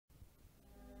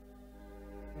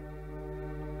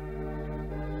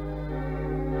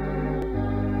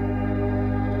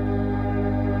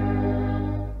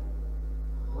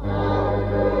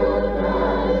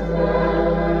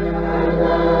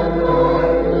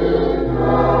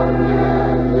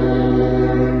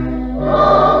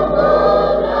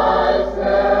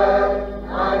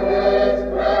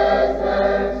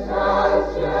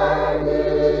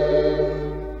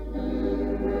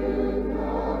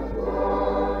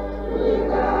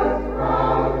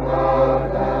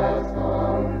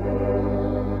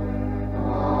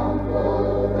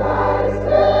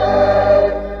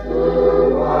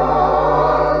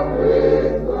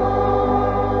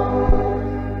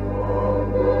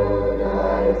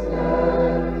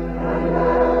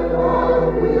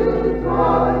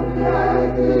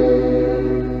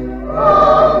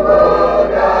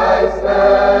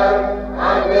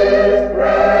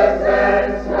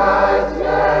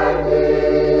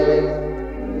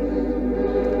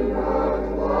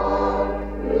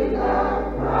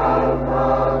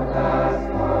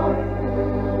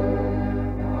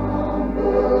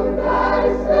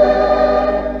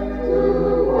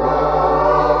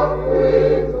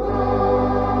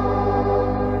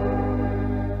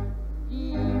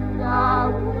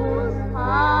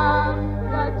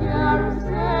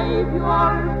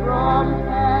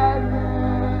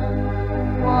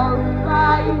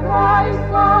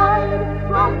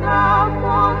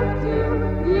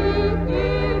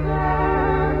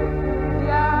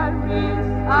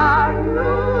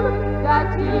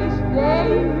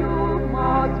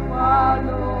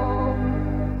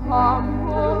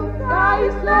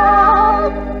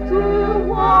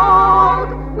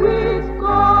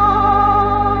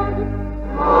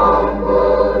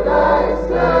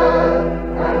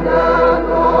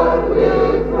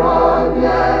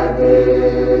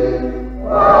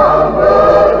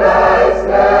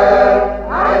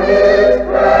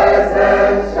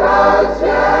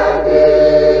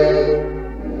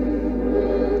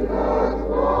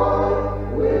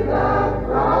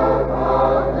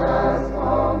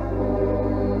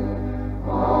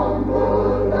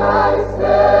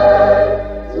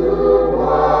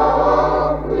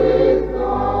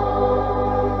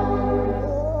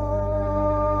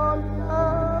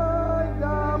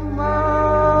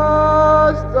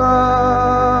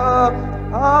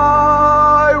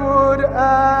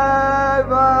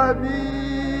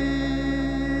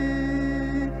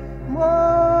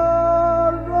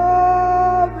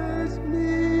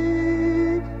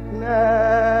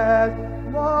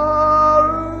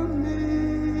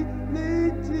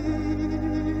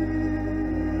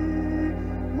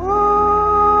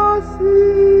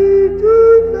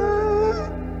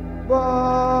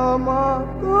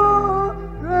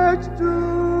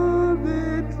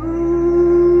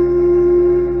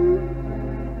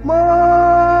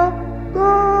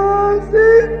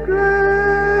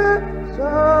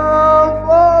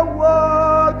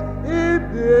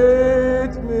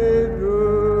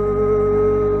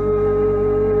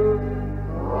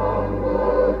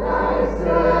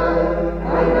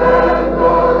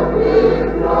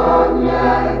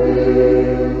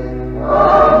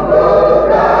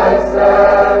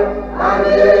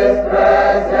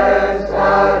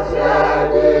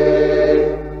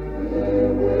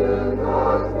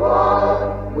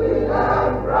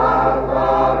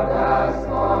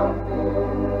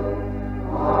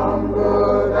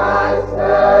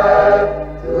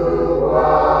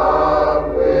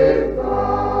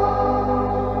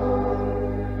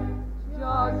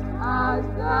as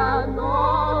the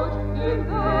Lord in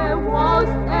the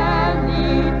most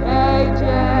early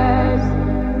ages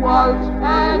walked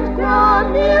and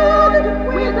communed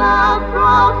with the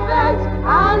prophets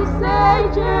and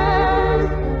sages.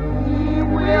 He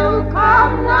will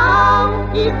come now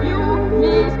if you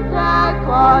miss the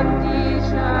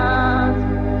conditions.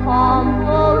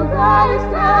 Humble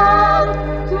thyself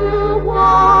to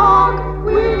walk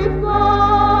with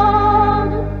God.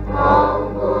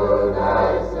 Humble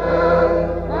thyself,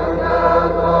 and the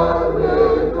Lord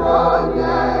will draw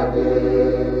near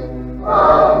thee.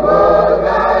 Humble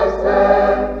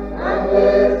thyself, and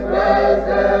His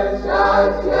presence shall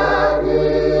cheer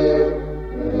thee.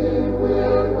 He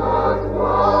will not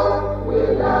walk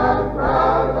with a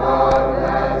proud or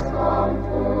less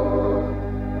comfort.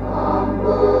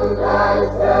 Humble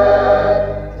thyself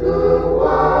to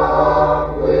walk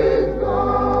with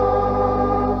God.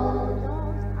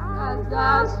 As the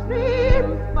stream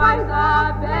finds a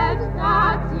bed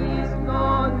that is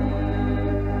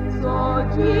lonely, so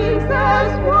Jesus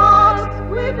walks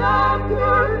with the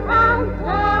pure and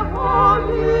the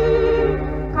holy.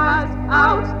 Cast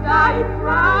out thy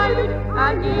pride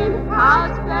and in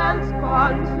heartfelt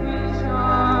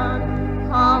contrition.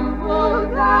 Humble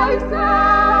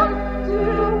thyself to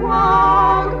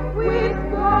walk with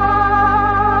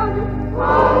God.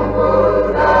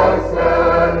 Humble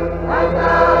thyself, and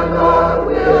the Lord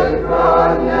will draw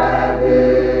near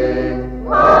thee.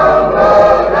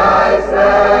 Humble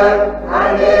thyself,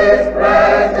 and His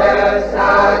presence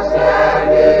shall cheer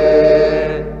thee.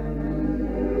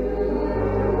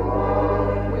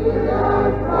 With a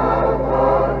proud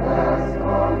or less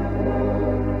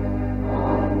comfort.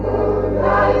 Humble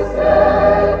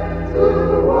thyself to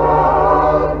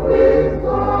walk with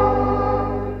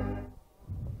God.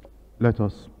 Let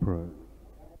us pray.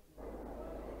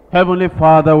 Heavenly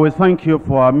Father, we thank you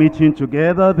for our meeting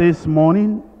together this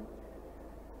morning.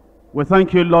 We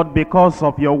thank you, Lord, because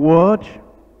of your word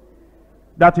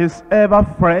that is ever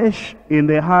fresh in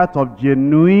the heart of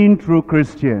genuine, true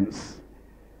Christians.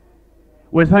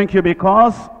 We thank you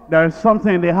because there is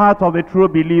something in the heart of the true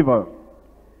believer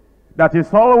that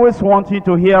is always wanting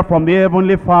to hear from the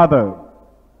Heavenly Father.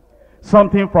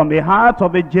 Something from the heart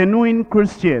of the genuine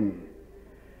Christian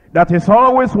that is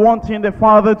always wanting the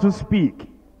Father to speak,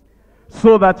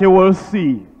 so that he will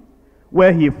see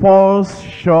where he falls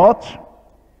short,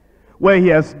 where he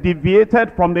has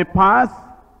deviated from the path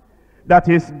that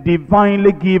is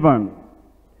divinely given,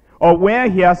 or where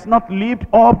he has not lived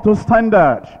up to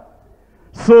standard,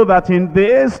 so that in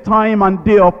this time and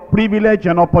day of privilege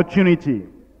and opportunity,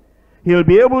 he'll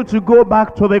be able to go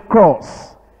back to the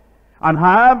cross and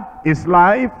have his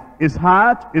life, his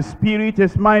heart, his spirit,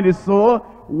 his mind, his soul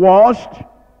washed,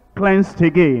 cleansed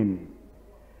again.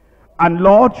 And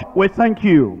Lord, we thank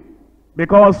you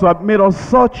because you have made us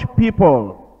such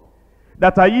people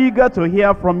that are eager to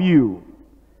hear from you.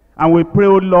 And we pray,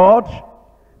 O Lord,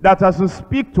 that as you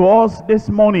speak to us this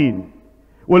morning,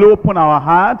 we'll open our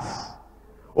hearts,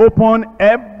 open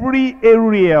every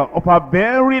area of our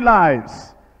very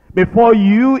lives before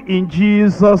you in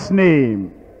Jesus'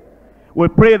 name. We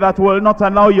pray that we'll not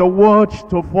allow your word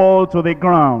to fall to the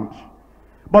ground,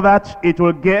 but that it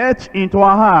will get into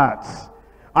our hearts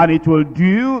and it will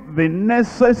do the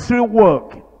necessary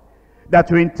work that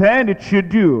you intend it should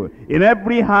do in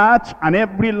every heart and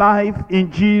every life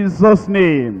in Jesus'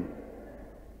 name.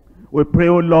 We pray,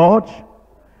 O Lord,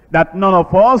 that none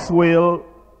of us will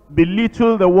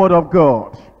belittle the word of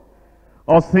God,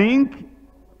 or think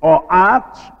or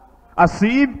act as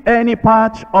if any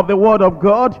part of the word of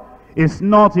God is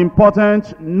not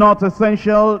important, not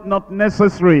essential, not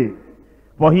necessary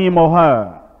for him or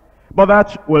her. But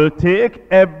that will take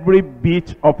every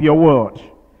bit of your word,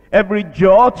 every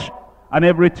jot and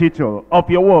every tittle of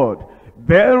your word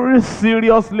very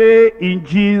seriously in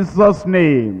Jesus'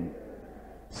 name.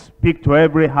 Speak to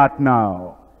every heart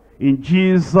now. In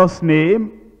Jesus'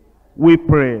 name we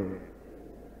pray.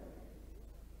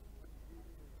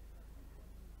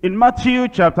 In Matthew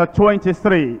chapter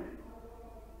 23,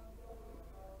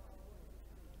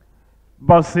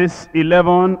 verses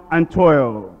 11 and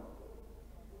 12.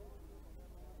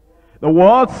 The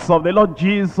words of the Lord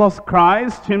Jesus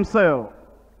Christ himself.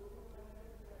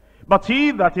 But he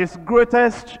that is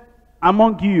greatest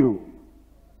among you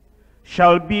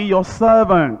shall be your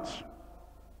servant.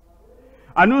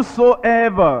 And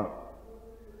whosoever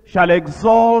shall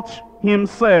exalt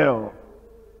himself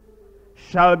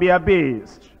shall be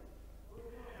abased.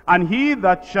 And he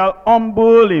that shall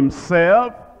humble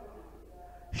himself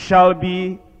shall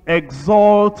be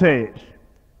exalted.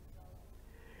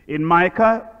 In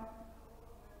Micah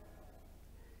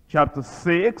chapter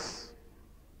 6,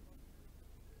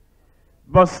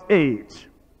 Verse 8.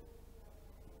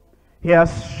 He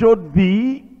has showed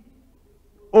thee,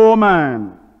 O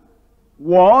man,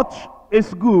 what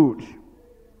is good.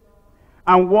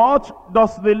 And what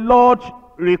does the Lord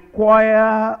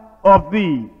require of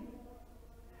thee?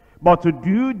 But to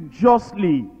do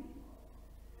justly,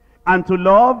 and to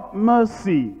love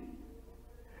mercy,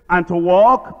 and to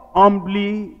walk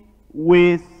humbly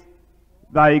with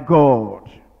thy God.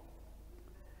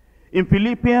 In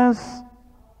Philippians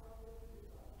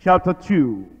chapter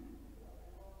 2,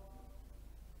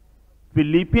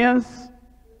 Philippians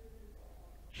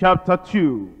chapter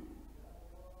 2,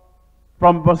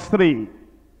 from verse 3,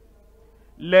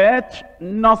 let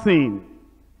nothing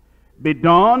be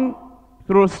done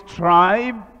through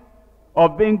strife or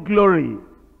vainglory,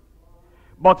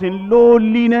 but in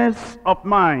lowliness of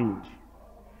mind,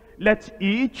 let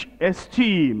each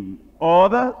esteem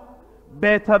others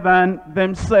better than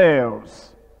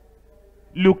themselves.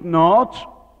 Look not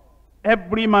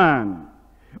every man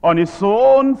on his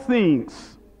own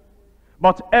things,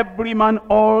 but every man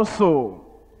also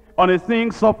on the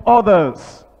things of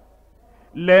others.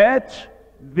 Let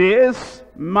this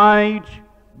mind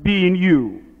be in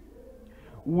you,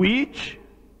 which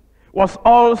was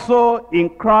also in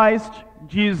Christ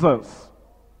Jesus,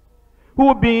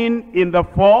 who being in the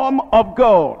form of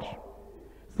God,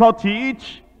 thought it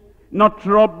not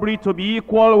robbery to be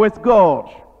equal with God,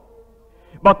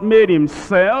 but made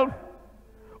himself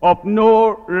of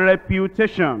no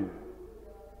reputation,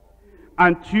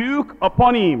 and took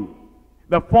upon him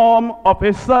the form of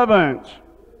a servant,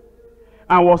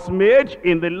 and was made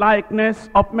in the likeness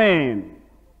of men.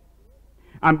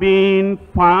 And being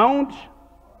found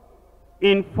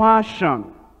in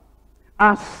fashion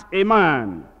as a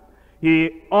man,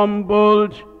 he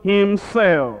humbled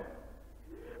himself,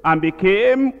 and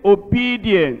became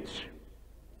obedient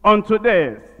unto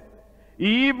death,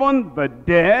 even the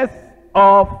death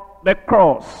of the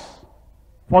cross.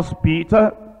 1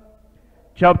 Peter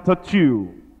chapter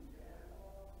 2.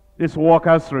 This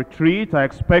workers' retreat, I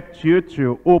expect you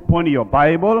to open your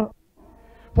Bible.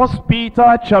 1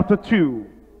 Peter chapter 2.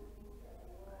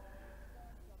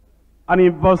 And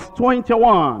in verse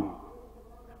 21,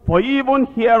 for even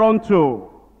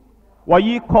hereunto were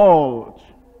ye called,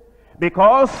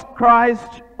 because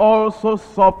Christ also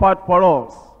suffered for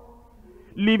us,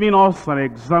 leaving us an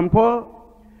example,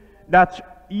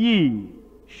 that ye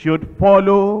should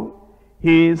follow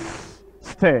his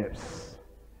steps.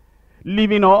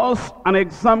 Leaving us an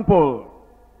example,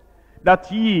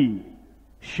 that ye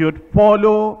should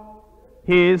follow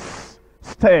his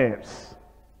steps.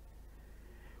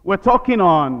 We're talking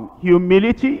on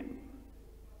humility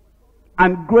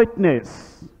and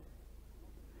greatness.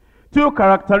 Two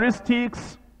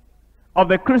characteristics of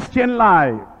the Christian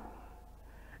life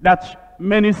that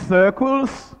many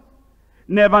circles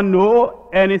never know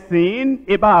anything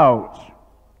about.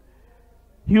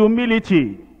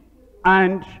 Humility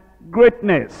and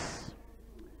greatness.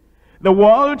 The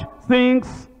world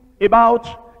thinks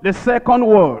about the second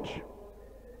word,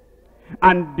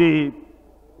 and the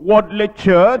worldly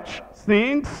church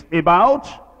thinks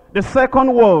about the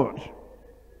second word.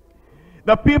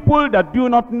 The people that do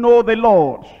not know the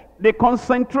Lord, they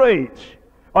concentrate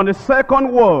on the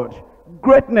second word,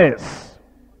 greatness.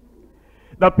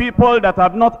 The people that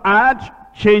have not had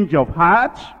change of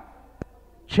heart,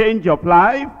 change of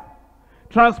life,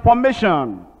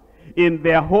 transformation in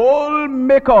their whole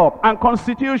makeup and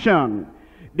constitution,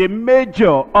 they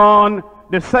major on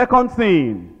the second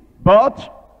thing,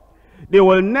 but they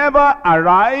will never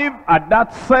arrive at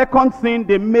that second thing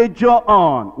they major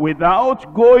on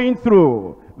without going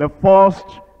through the first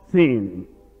thing.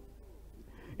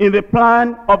 In the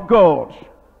plan of God,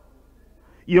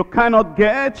 you cannot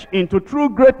get into true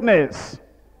greatness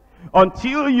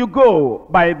until you go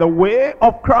by the way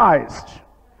of Christ,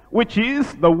 which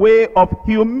is the way of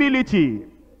humility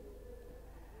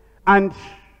and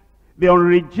the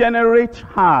unregenerate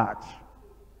heart.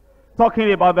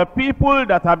 Talking about the people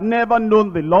that have never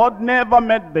known the Lord, never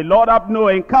met the Lord, have no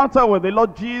encounter with the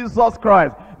Lord Jesus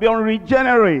Christ. They are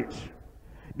unregenerate.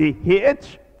 They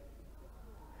hate,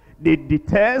 they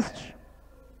detest,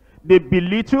 they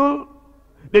belittle,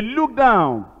 they look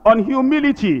down on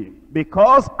humility,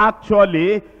 because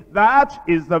actually that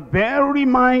is the very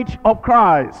mind of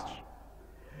Christ.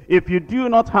 If you do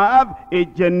not have a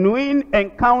genuine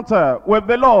encounter with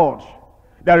the Lord,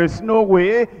 there is no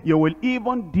way you will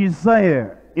even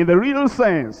desire, in the real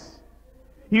sense,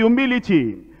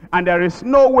 humility. And there is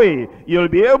no way you'll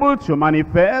be able to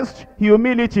manifest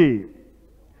humility.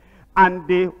 And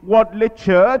the worldly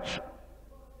church,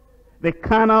 the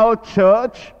carnal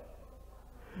church,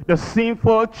 the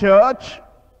sinful church,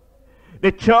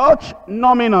 The church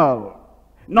nominal,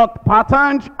 not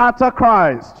patterned after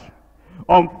Christ,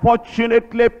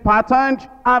 unfortunately patterned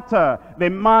after the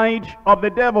mind of the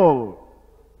devil,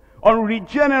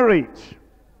 unregenerate,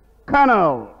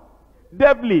 carnal,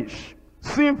 devilish,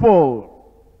 sinful,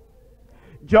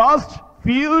 just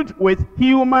filled with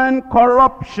human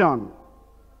corruption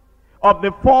of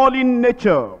the fallen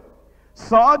nature.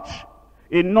 Such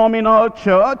a nominal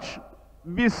church,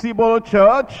 visible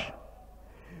church,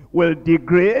 will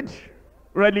degrade,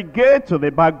 relegate to the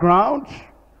background,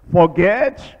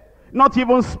 forget, not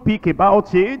even speak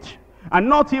about it, and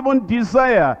not even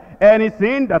desire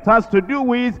anything that has to do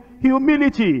with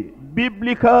humility,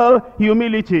 biblical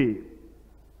humility.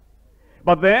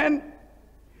 But then,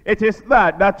 it is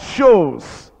that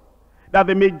shows that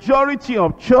the majority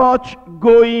of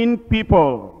church-going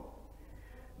people,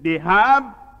 they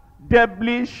have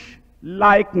devilish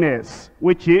likeness,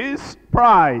 which is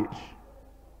pride,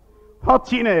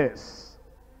 haughtiness,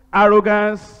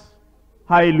 arrogance,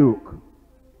 high look.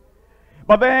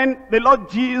 But then the Lord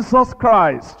Jesus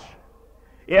Christ,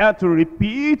 he had to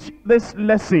repeat this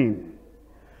lesson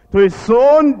to his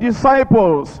own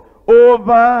disciples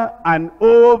over and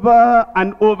over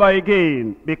and over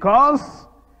again, because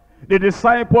the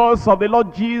disciples of the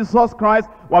Lord Jesus Christ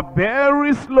were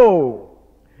very slow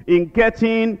in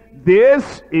getting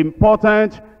this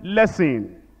important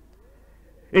lesson.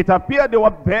 It appeared they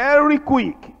were very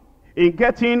quick in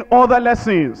getting other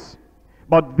lessons,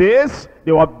 but this,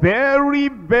 they were very,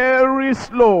 very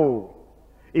slow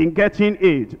in getting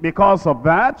it. Because of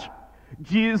that,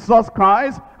 Jesus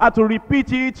Christ had to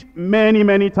repeat it many,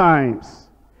 many times.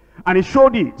 And he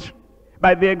showed it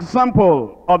by the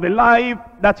example of the life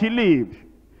that he lived.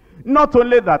 Not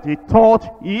only that he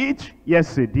taught it,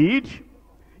 yes he did,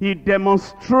 he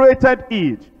demonstrated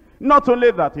it. Not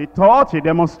only that he taught, he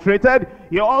demonstrated,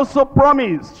 he also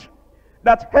promised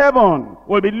that heaven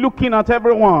will be looking at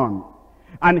everyone.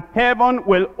 And heaven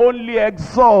will only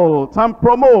exalt and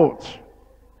promote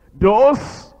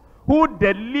those who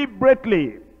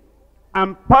deliberately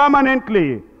and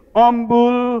permanently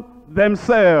humble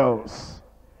themselves.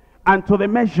 And to the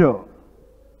measure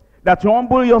that you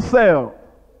humble yourself,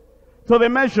 to the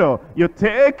measure you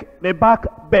take the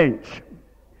back bench,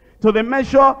 to the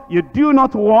measure you do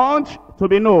not want to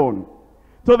be known,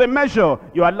 to the measure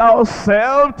you allow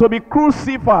self to be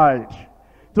crucified,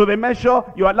 to the measure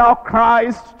you allow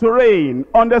Christ to reign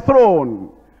on the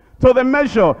throne, to the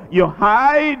measure you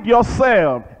hide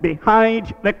yourself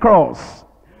behind the cross,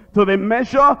 to the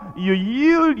measure you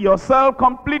yield yourself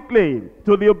completely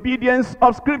to the obedience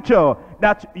of Scripture,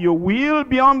 that you will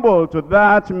be humble, to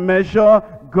that measure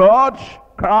God,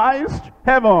 Christ,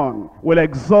 heaven will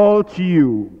exalt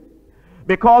you.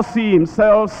 Because he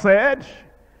himself said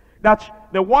that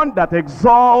the one that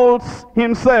exalts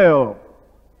himself,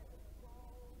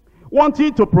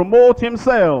 wanting to promote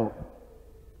himself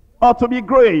or to be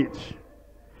great,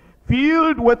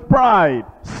 filled with pride,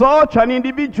 such an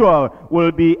individual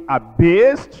will be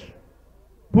abased,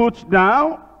 put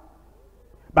down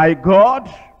by God,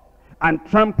 and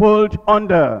trampled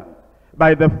under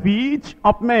by the feet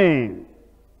of men.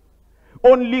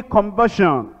 Only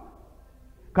conversion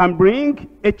can bring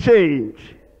a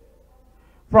change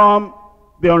from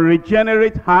the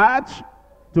unregenerate heart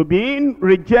to being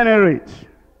regenerate,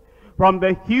 from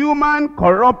the human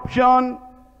corruption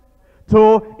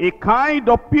to a kind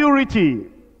of purity,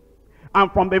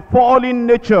 and from the fallen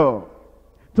nature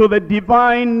to the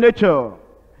divine nature.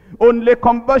 Only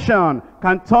conversion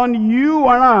can turn you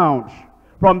around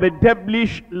from the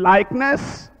devilish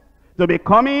likeness to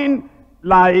becoming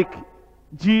like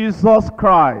Jesus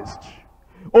Christ.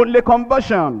 Only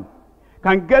conversion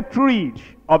can get rid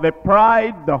of the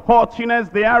pride, the haughtiness,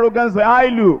 the arrogance, the high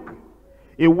look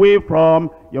away from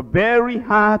your very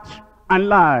heart and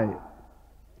life.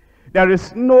 There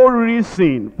is no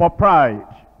reason for pride,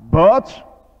 but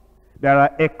there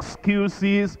are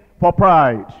excuses for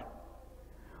pride.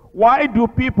 Why do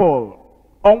people,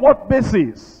 on what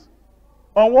basis,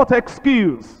 on what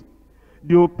excuse,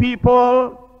 do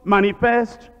people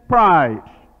manifest pride?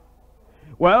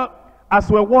 Well, as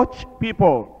we watch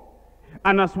people,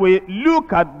 and as we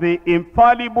look at the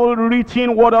infallible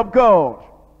written word of God,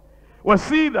 we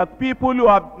see that people who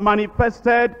have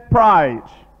manifested pride,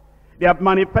 they have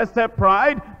manifested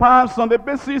pride perhaps on the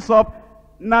basis of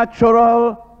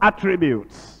natural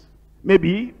attributes.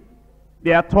 Maybe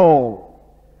they are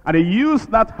tall, and they use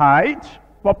that height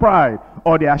for pride.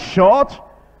 Or they are short,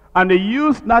 and they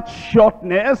use that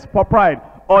shortness for pride.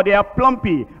 Or they are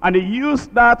plumpy, and they use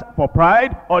that for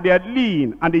pride. Or they are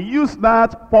lean, and they use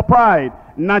that for pride.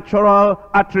 Natural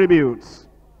attributes.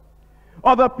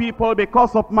 Other people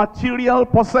because of material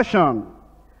possession.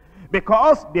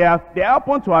 Because they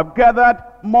happen to have gathered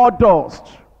more dust,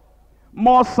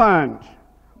 more sand,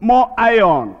 more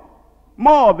iron,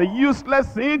 more of the useless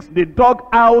things they dug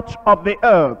out of the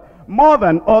earth. More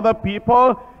than other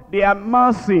people, they are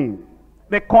amassing,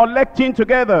 they're collecting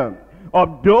together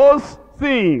of those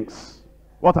things.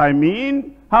 What I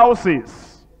mean,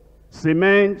 houses,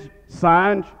 cement,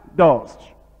 sand, dust,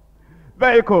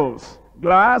 vehicles,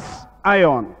 glass,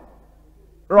 iron,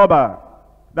 rubber,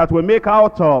 that we make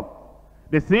out of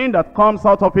the thing that comes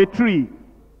out of a tree.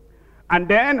 And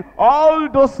then all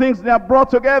those things they are brought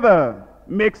together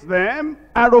makes them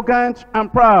arrogant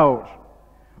and proud.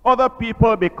 Other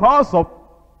people because of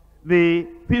the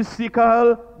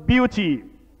physical beauty.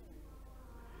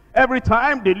 Every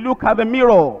time they look at the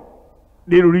mirror,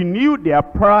 they renew their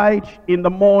pride in the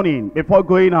morning before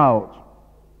going out.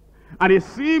 And they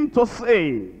seem to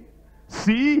say,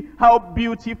 see how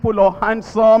beautiful or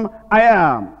handsome I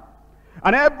am.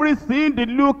 And everything they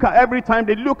look at, every time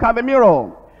they look at the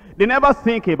mirror, they never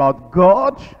think about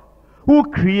God, who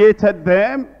created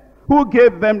them, who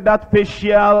gave them that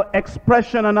facial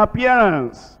expression and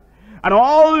appearance. And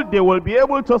all they will be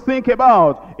able to think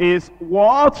about is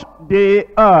what they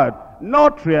heard,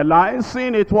 not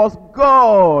realizing it was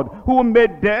God who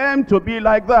made them to be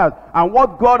like that. And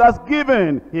what God has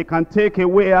given, He can take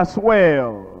away as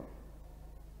well.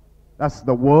 That's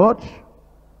the word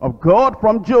of God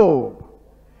from Job.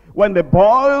 When the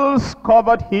boils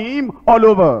covered him all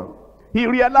over, he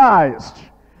realized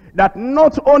that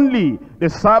not only the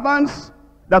servants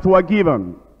that were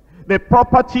given, the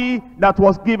property that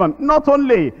was given, not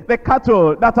only the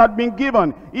cattle that had been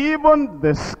given, even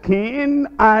the skin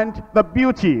and the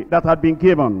beauty that had been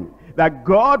given, that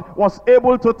God was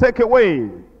able to take away.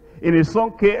 In his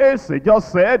own case, he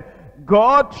just said,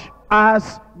 God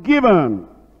has given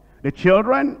the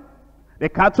children, the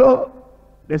cattle,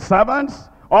 the servants,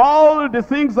 all the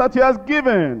things that he has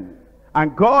given,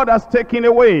 and God has taken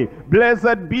away.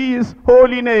 Blessed be his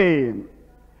holy name.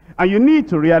 And you need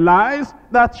to realize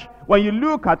that when you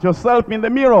look at yourself in the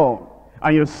mirror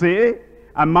and you say,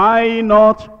 am I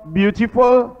not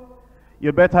beautiful?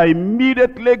 You better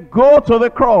immediately go to the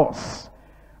cross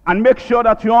and make sure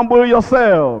that you humble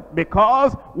yourself,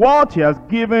 because what he has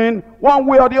given, one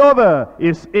way or the other,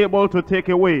 is able to take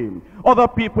away. Other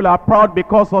people are proud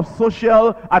because of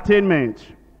social attainment.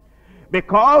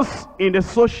 Because in the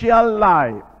social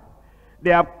life, they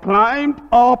have climbed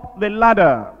up the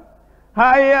ladder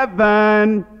higher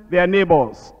than their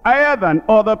neighbors, higher than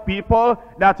other people.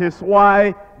 That is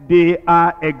why they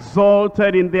are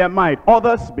exalted in their mind.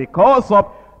 Others because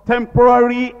of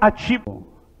temporary achievement.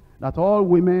 That all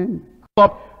women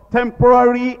of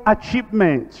temporary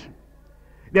achievement.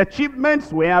 The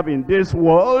achievements we have in this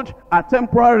world are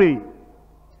temporary.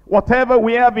 Whatever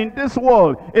we have in this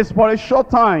world is for a short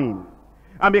time.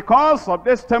 And because of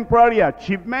this temporary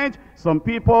achievement, some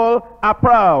people are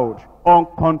proud,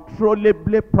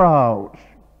 uncontrollably proud.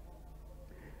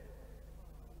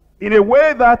 In a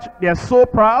way that they are so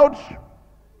proud,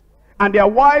 and they are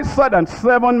wiser than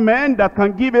 7 men that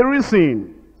can give a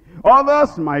reason.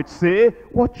 Others might say,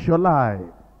 what's your life?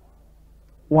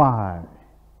 Why?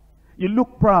 You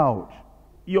look proud,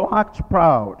 you act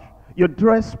proud, you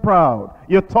dress proud,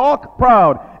 you talk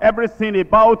proud. Everything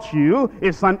about you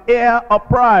is an air of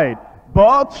pride.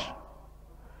 But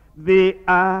they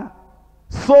are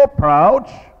so proud,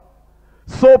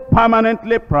 so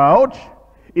permanently proud,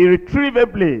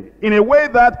 irretrievably, in a way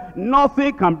that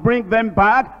nothing can bring them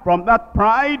back from that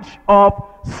pride of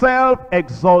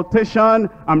self-exaltation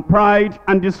and pride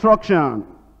and destruction.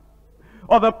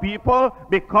 Other people,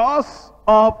 because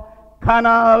of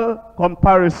carnal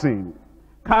comparison.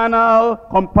 Carnal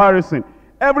comparison.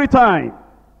 Every time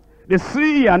they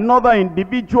see another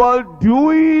individual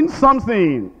doing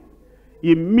something,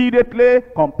 immediately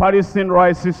comparison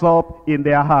rises up in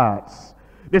their hearts.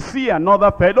 They see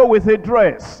another fellow with a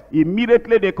dress,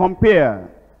 immediately they compare,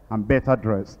 I'm better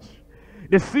dressed.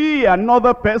 They see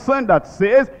another person that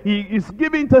says he is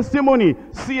giving testimony,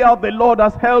 see how the Lord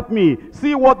has helped me,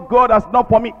 see what God has done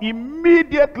for me.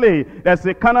 Immediately there's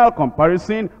a carnal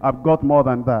comparison, I've got more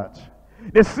than that.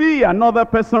 They see another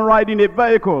person riding a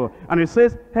vehicle and he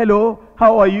says, hello,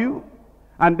 how are you?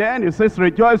 And then he says,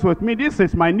 rejoice with me, this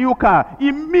is my new car.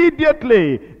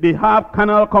 Immediately they have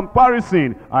carnal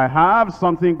comparison. I have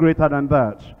something greater than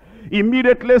that.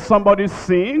 Immediately somebody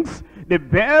sings, the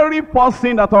very first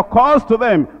thing that occurs to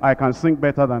them, I can sing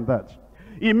better than that.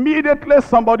 Immediately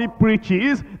somebody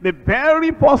preaches, the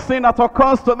very first thing that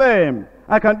occurs to them,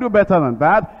 I can do better than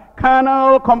that.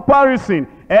 carnal comparison.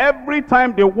 Every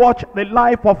time they watch the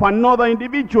life of another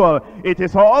individual, it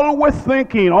is always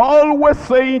thinking, always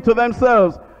saying to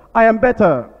themselves, I am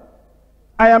better,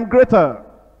 I am greater,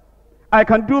 I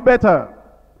can do better,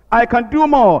 I can do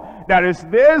more. There is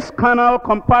this carnal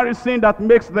comparison that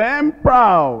makes them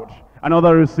proud.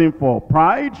 Another reason for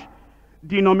pride,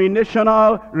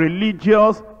 denominational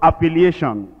religious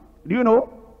affiliation. Do you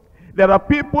know? There are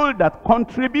people that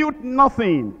contribute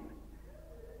nothing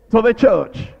to the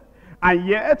church, and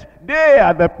yet they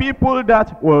are the people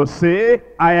that will say,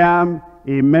 I am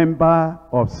a member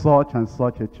of such and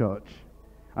such a church.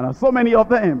 And there are so many of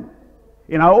them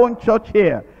in our own church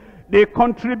here. They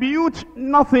contribute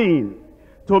nothing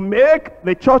to make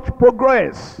the church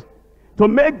progress, to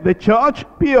make the church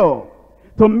pure,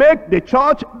 to make the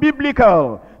church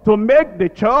biblical, to make the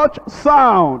church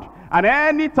sound. And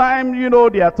anytime, you know,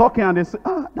 they are talking and they say,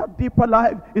 that Deeper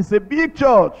Life is a big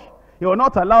church, he will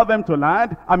not allow them to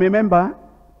land. I'm a member.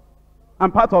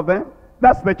 I'm part of them.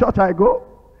 That's the church I go.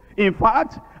 In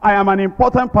fact, I am an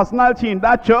important personality in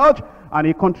that church, and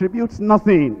he contributes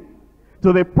nothing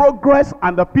to the progress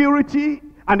and the purity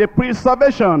and the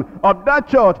preservation of that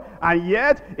church. And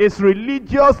yet, his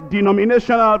religious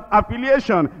denominational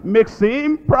affiliation makes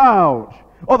him proud.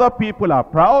 Other people are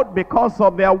proud because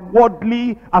of their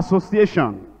worldly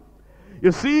association.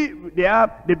 You see,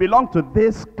 they belong to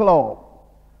this club.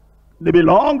 They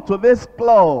belong to this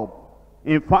club.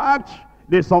 In fact,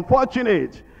 it's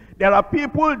unfortunate. There are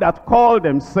people that call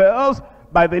themselves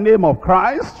by the name of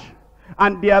Christ,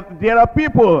 and there are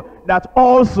people that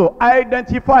also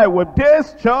identify with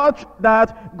this church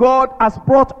that God has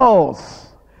brought us.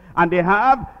 And they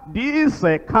have this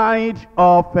kind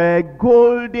of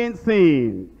golden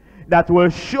thing that will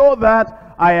show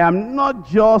that I am not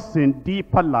just in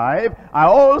Deeper Life, I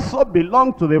also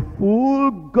belong to the Full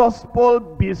Gospel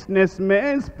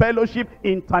Businessmen's Fellowship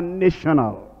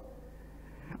International.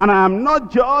 And I am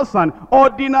not just an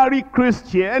ordinary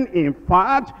Christian. In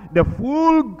fact, the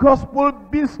Full Gospel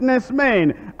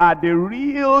Businessmen are the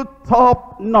real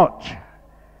top notch,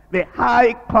 the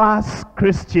high-class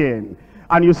Christian.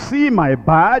 And you see my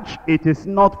badge, it is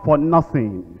not for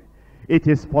nothing. It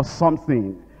is for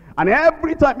something. And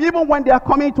every time, even when they are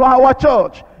coming to our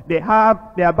church, they have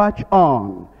their badge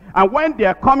on. And when they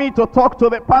are coming to talk to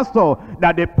the pastor,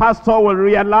 that the pastor will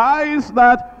realize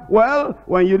that, well,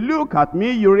 when you look at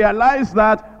me, you realize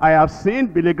that I have seen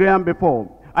Billy Graham before.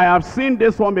 I have seen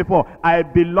this one before. I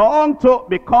belong to,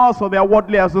 because of their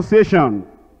worldly association.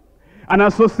 An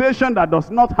association that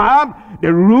does not have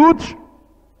the root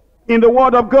in the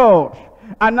Word of God.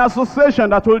 An association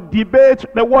that will debate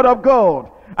the Word of God.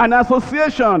 An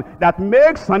association that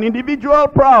makes an individual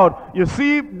proud. You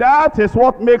see, that is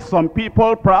what makes some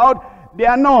people proud. They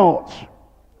are not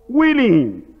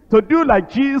willing to do like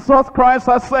Jesus Christ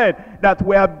has said, that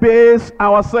we abase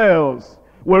ourselves.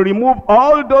 We'll remove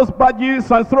all those badges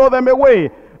and throw them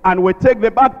away. And we take the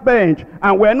back bench.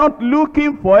 And we're not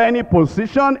looking for any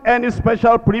position, any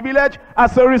special privilege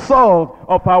as a result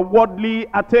of our worldly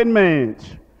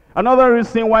attainment. Another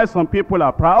reason why some people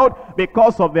are proud,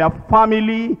 because of their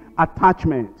family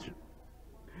attachment.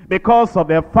 Because of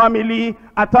their family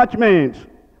attachment.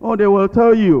 Oh, they will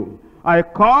tell you, I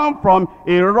come from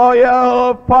a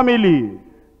royal family.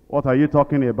 What are you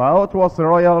talking about? What's a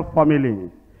royal family?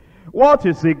 What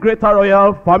is a greater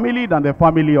royal family than the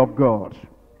family of God?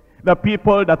 The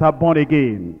people that are born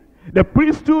again. The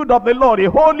priesthood of the Lord, a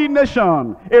holy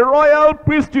nation, a royal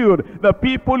priesthood, the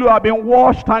people who have been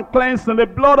washed and cleansed in the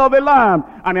blood of the Lamb,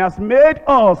 and has made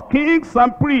us kings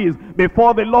and priests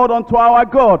before the Lord unto our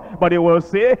God. But he will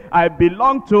say, I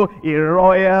belong to a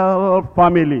royal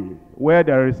family, where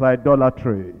there is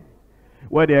idolatry,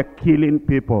 where they are killing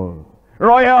people.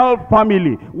 Royal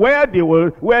family, where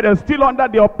they're still under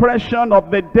the oppression of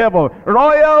the devil.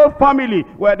 Royal family,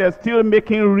 where they're still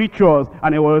making rituals.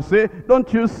 And he will say,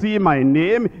 don't you see my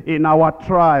name in our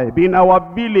tribe, in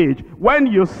our village? When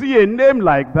you see a name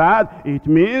like that, it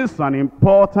means an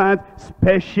important,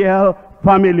 special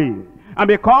family. And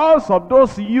because of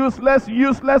those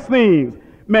useless things,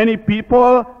 many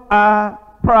people are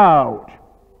proud.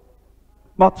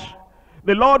 But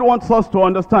the Lord wants us to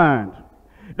understand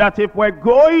that if we're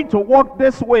going to walk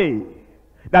this way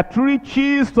that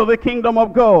reaches to the kingdom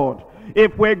of God,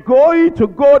 if we're going to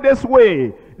go this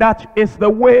way, that is the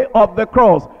way of the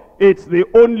cross. It's the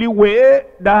only way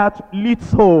that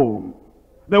leads home.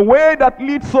 The way that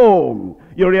leads home.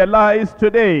 You realize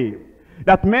today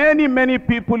that many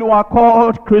people who are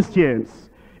called Christians,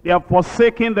 they have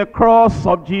forsaken the cross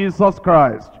of Jesus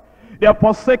Christ. They are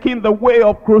forsaking the way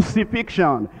of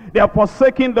crucifixion. They are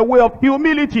forsaking the way of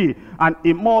humility. And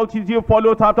a multitude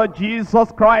followed after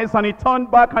Jesus Christ, and he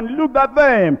turned back and looked at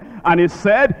them. And he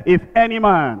said, if any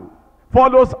man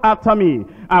follows after me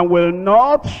and will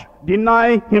not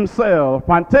deny himself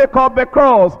and take up the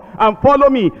cross and follow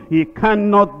me, he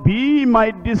cannot be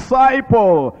my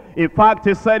disciple. In fact,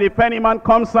 he said, if any man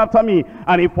comes after me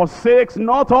and he forsakes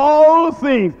not all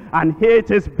things and hates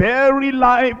his very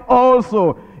life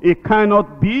also, he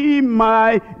cannot be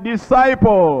my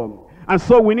disciple. And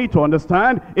so we need to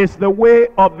understand it's the way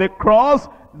of the cross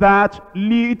that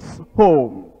leads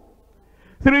home.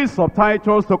 3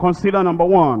 subtitles to consider. Number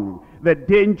 1, the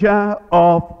danger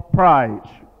of pride.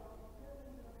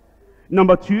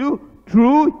 Number 2,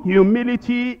 true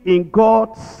humility in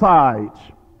God's sight.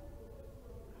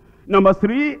 Number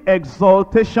 3,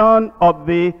 exaltation of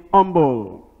the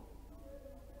humble.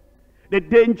 The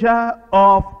danger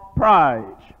of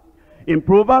pride. In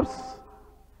Proverbs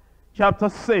chapter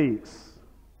 6.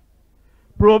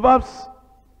 Proverbs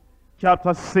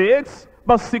chapter 6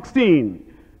 verse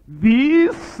 16.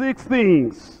 These 6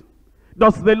 things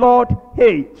does the Lord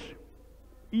hate.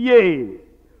 Yea,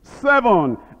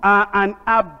 7 are an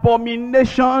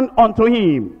abomination unto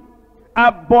him.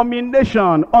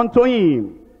 Abomination unto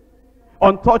him.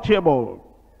 Untouchable.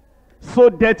 So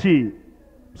dirty.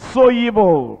 So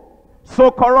evil. So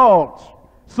corrupt.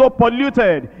 So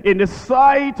polluted in the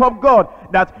sight of God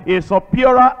that is of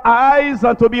purer eyes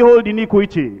than to behold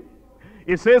iniquity.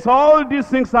 It says all these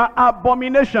things are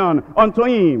abomination unto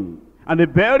him. And the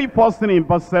very first thing in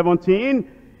verse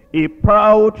 17, a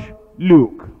proud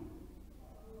look.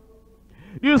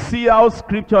 Do you see how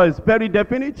scripture is very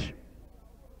definite?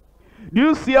 Do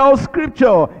you see how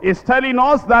scripture is telling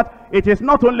us that it is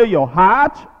not only your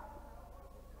heart,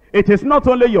 it is not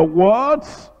only your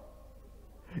words,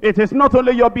 it is not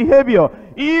only your behavior,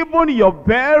 even your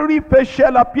very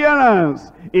facial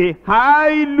appearance, a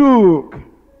high look.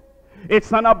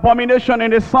 It's an abomination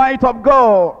in the sight of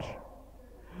God.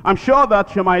 I'm sure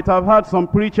that you might have heard some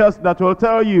preachers that will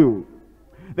tell you,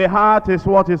 the heart is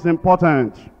what is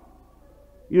important.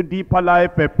 You deeper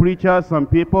life preachers and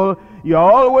people, you're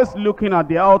always looking at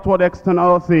the outward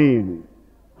external thing.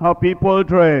 How people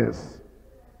dress,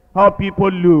 how people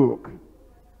look,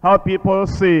 how people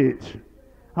sit,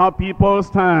 how people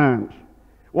stand,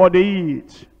 what they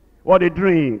eat, what they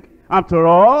drink. After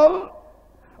all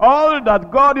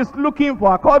that God is looking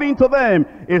for, according to them,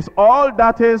 is all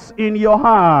that is in your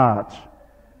heart.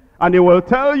 And they will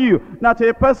tell you that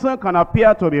a person can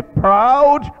appear to be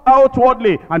proud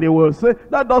outwardly, and they will say,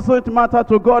 that doesn't matter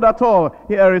to God at all.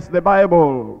 Here is the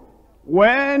Bible.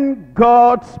 When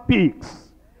God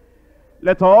speaks,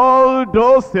 let all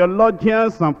those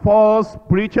theologians and false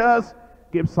preachers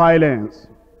keep silence.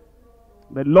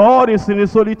 The Lord is in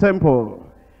his holy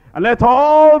temple, and let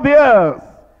all the earth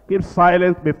keep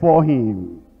silence before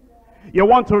him. You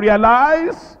want to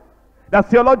realize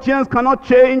that theologians cannot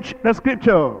change the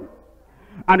scripture,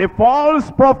 and the false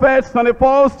prophets and the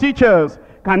false teachers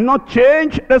cannot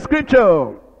change the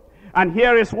scripture. And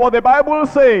here is what the Bible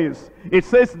says. It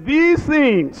says these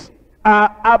things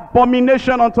are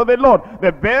abomination unto the Lord.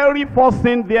 The very first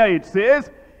thing there, it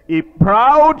says a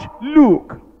proud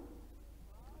look.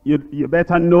 You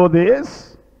better know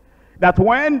this, that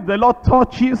when the Lord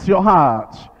touches your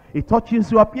heart, it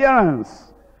touches your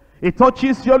appearance, it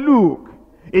touches your look,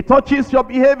 it touches your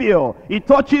behavior, it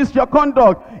touches your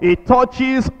conduct, it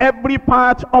touches every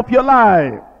part of your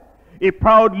life. A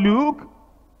proud look,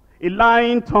 a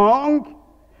lying tongue,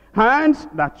 hands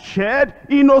that shed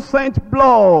innocent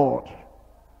blood.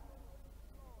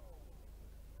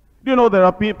 Do you know there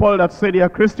are people that say they are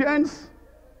Christians?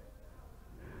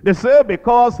 They say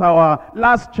because our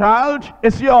last child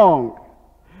is young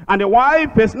and the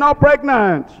wife is now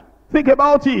pregnant. Think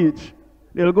about it.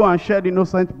 They'll go and shed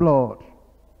innocent blood.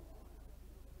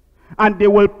 And they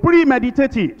will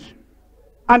premeditate it.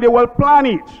 And they will plan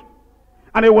it.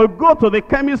 And they will go to the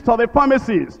chemist or the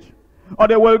pharmacist. Or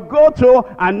they will go to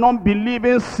a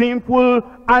non-believing, sinful,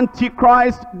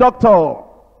 antichrist doctor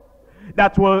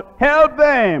that will help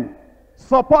them,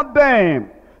 support them,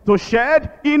 to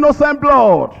shed innocent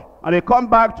blood. And they come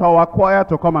back to our choir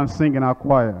to come and sing in our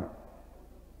choir.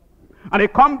 And they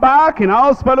come back in our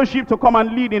house fellowship to come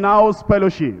and lead in our house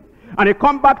fellowship. And they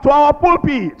come back to our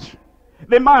pulpit.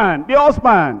 The man, the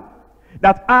husband,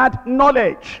 that had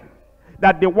knowledge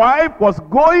that the wife was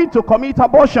going to commit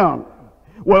abortion,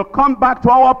 will come back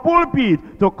to our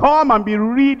pulpit to come and be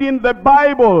reading the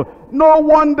Bible. No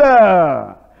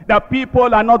wonder that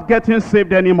people are not getting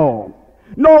saved anymore.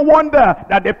 No wonder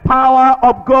that the power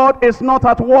of God is not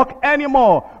at work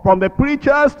anymore. From the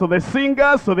preachers to the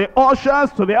singers to the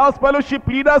ushers to the house fellowship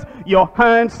leaders, your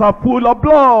hands are full of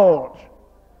blood.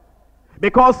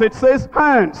 Because it says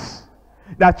hands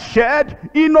that shed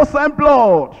innocent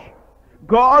blood.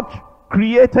 God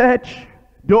created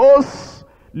those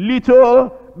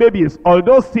little babies,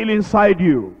 although still inside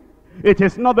you. It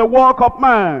is not the work of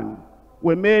man.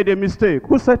 We made a mistake.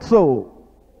 Who said so?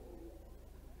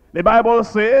 The Bible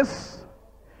says,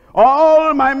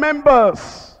 all my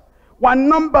members were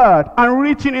numbered and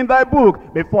written in thy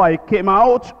book before I came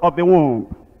out of the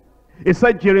womb. It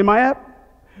said, Jeremiah,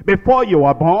 before you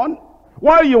were born,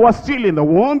 while you were still in the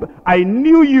womb, I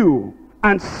knew you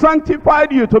and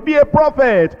sanctified you to be a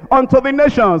prophet unto the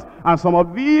nations. And some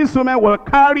of these women will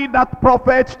carry that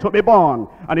prophet to be born.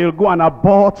 And he'll go and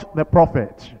abort the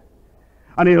prophet.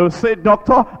 And he'll say,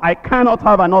 doctor, I cannot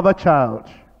have another child.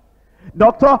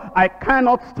 Doctor, I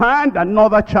cannot stand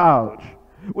another child.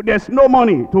 There's no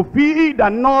money to feed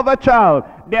another child.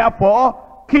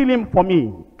 Therefore, kill him for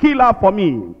me. Kill her for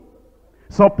me.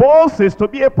 Suppose he's to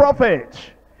be a prophet,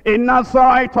 a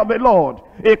Nazarite of the Lord,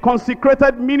 a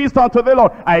consecrated minister to the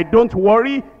Lord. I don't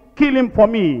worry, kill him for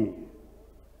me.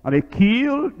 And they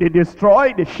kill, they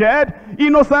destroy, they shed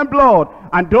innocent blood.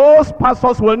 And those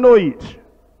pastors will know it.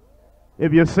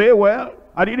 If you say, well,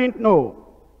 I didn't know.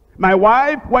 My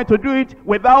wife went to do it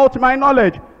without my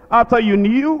knowledge. After you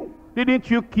knew, didn't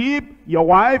you keep your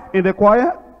wife in the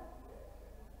choir?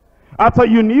 After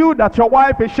you knew that your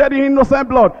wife is shedding innocent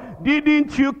blood,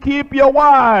 didn't you keep your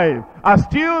wife as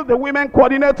still the women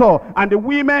coordinator and the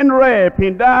women rep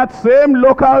in that same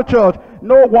local church?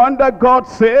 No wonder God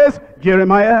says,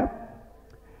 Jeremiah,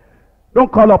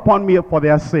 don't call upon me for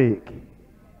their sake.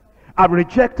 I've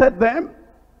rejected them.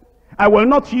 I will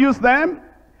not use them.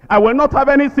 I will not have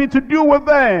anything to do with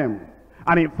them.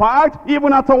 And in fact,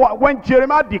 even after when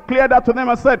Jeremiah declared that to them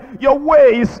and said, your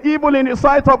way is evil in the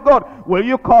sight of God, will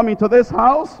you come into this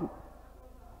house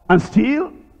and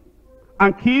steal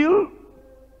and kill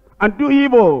and do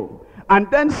evil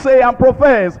and then say and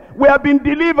profess, we have been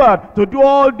delivered to do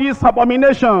all these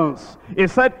abominations? He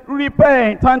said,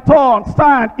 repent and turn,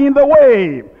 stand in the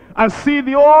way and see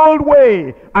the old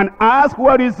way, and ask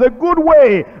what is the good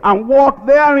way, and walk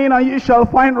therein, and ye shall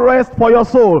find rest for your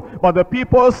soul. But the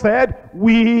people said,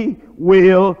 we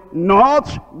will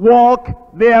not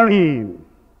walk therein.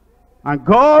 And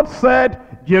God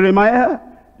said, Jeremiah,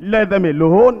 let them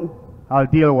alone, I'll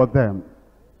deal with them.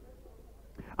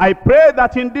 I pray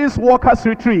that in this workers'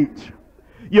 retreat,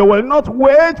 you will not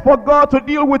wait for God to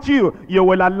deal with you. You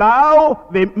will allow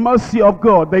the mercy of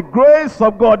God, the grace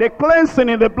of God, the cleansing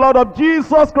in the blood of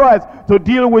Jesus Christ to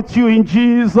deal with you in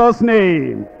Jesus'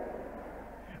 name.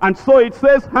 And so it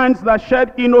says, hands that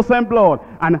shed innocent blood,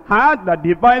 and heart that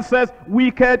devises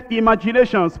wicked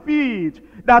imaginations, feet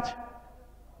that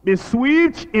be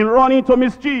swift in running to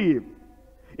mischief,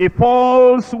 a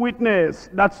false witness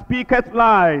that speaketh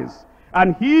lies,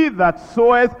 and he that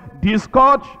soweth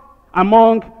discord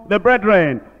among the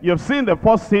brethren. You've seen the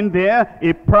first sin there,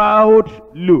 a proud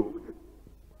look.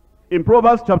 In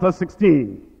Proverbs chapter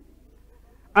 16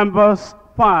 and verse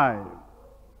 5.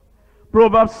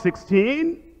 Proverbs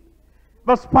 16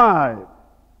 verse 5.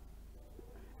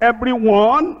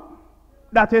 Everyone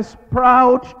that is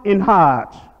proud in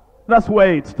heart, that's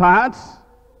where it starts.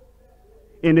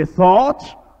 In the thought,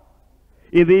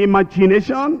 in the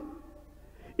imagination,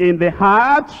 in the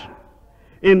heart,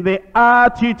 in the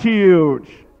attitude,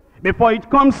 before it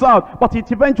comes out. But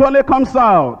it eventually comes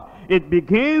out. It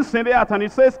begins in the heart, and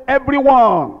it says,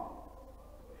 everyone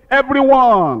that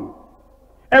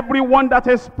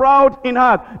is proud in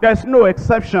heart. There's no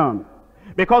exception,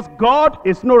 because God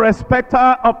is no respecter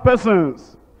of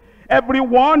persons.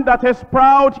 Everyone that is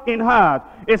proud in heart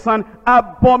is an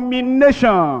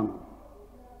abomination.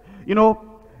 You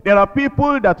know, there are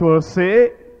people that will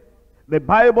say, the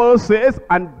Bible says,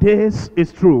 and this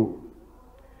is true,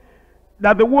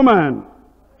 that the woman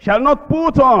shall not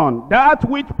put on that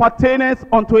which pertaineth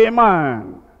unto a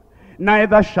man,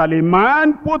 neither shall a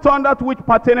man put on that which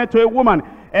pertaineth to a woman.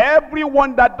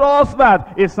 Everyone that does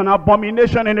that is an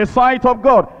abomination in the sight of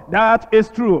God. That is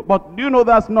true. But do you know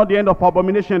that's not the end of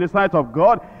abomination in the sight of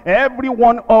God?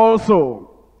 Everyone also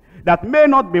that may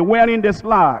not be wearing the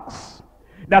slacks,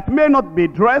 that may not be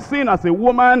dressing as a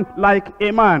woman like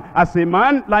a man, as a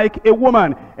man like a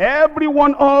woman.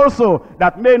 Everyone also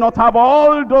that may not have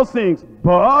all those things,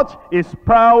 but is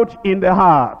proud in the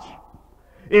heart,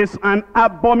 is an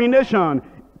abomination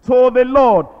to the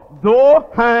Lord. Though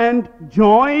hand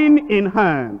join in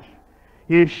hand,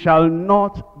 he shall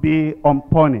not be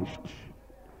unpunished.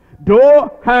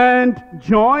 though hand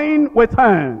join with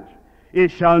hand, it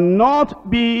shall not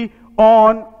be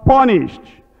unpunished.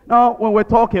 Now, when we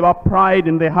talk about pride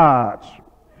in the heart,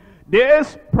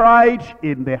 this pride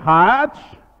in the heart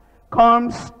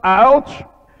comes out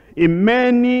in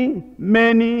many,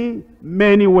 many,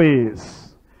 many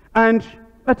ways. And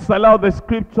let's allow the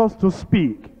scriptures to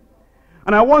speak.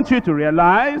 And I want you to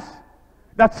realize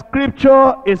that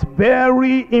scripture is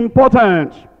very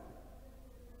important.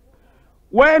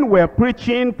 When we're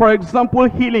preaching, for example,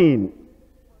 healing,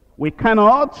 we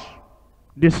cannot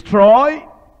destroy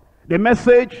the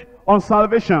message on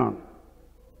salvation.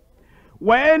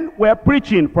 When we're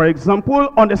preaching, for example,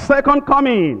 on the second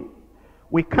coming,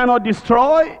 we cannot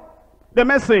destroy the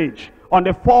message on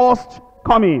the first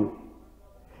coming.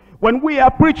 When we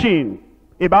are preaching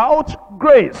about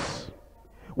grace,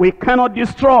 we cannot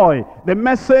destroy the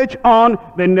message on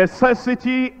the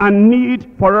necessity and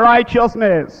need for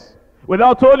righteousness.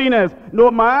 Without holiness,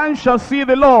 no man shall see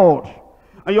the Lord.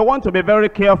 And you want to be very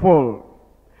careful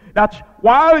that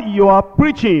while you are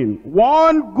preaching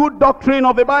one good doctrine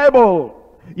of the Bible,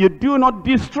 you do not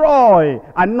destroy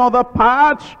another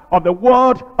part of the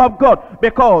Word of God,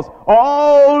 because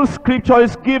all scripture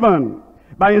is given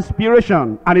by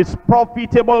inspiration and is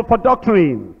profitable for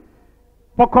doctrine,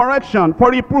 for correction,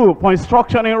 for reproof, for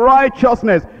instruction in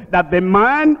righteousness, that the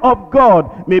man of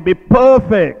God may be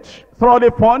perfect, thoroughly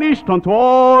furnished unto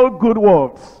all good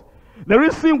works. The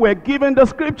reason we're given the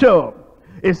scripture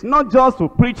is not just to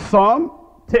preach some,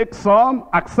 take some,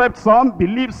 accept some,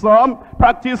 believe some,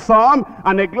 practice some,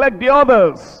 and neglect the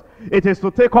others. It is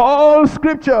to take all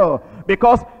scripture,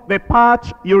 because the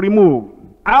part you remove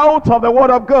out of the Word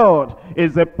of God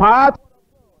is the part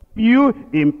you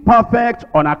imperfect,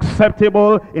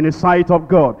 unacceptable in the sight of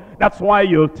God. That's why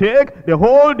you'll take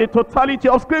the totality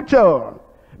of scripture,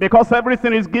 because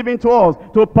everything is given to us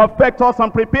to perfect us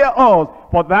and prepare us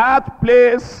for that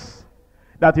place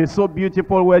that is so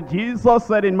beautiful, where Jesus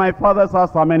said, in my Father's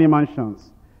house are many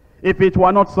mansions. If it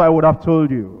were not so, I would have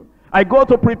told you. I go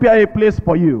to prepare a place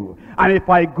for you. And if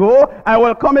I go, I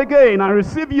will come again and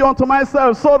receive you unto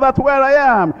myself, so that where I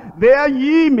am, there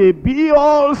ye may be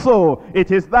also.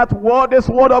 It is that word, this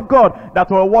word of God, that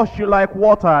will wash you like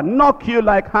water, knock you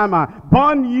like hammer,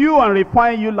 burn you and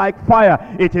refine you like fire.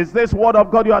 It is this word of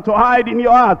God you are to hide in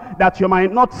your heart, that you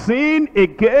might not sin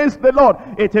against the Lord.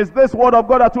 It is this word of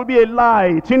God that will be a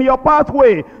light in your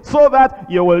pathway, so that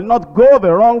you will not go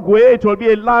the wrong way. It will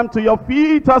be a lamp to your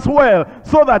feet as well,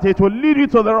 so that it will lead you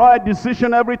to the right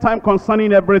decision every time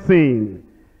concerning everything.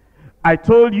 I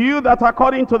told you that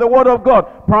according to the word of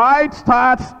God, pride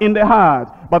starts in the heart,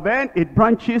 but then it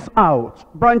branches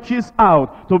out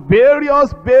to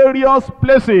various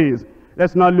places.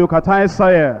 Let's now look at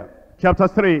Isaiah chapter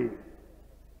 3.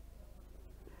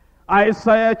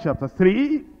 Isaiah chapter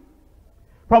 3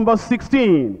 from verse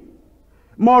 16.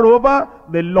 Moreover,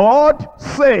 the Lord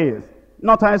says,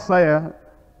 not Isaiah.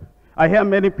 I hear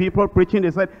many people preaching,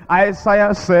 they said,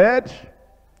 Isaiah said,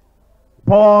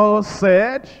 Paul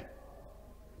said,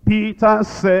 Peter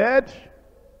said,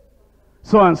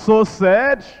 so and so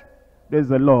said. There's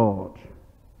the Lord.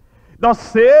 Thus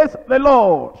says the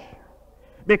Lord,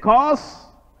 because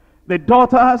the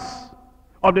daughters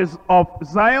of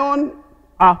Zion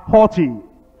are haughty,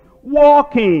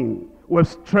 walking with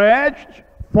stretched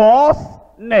forth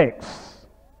necks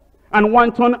and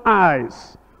wanton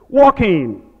eyes,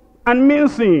 walking and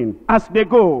mincing as they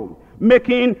go,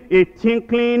 making a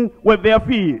tinkling with their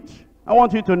feet. I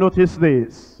want you to notice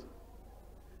this.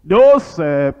 Those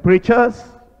preachers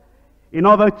in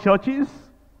other churches,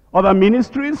 other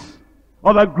ministries,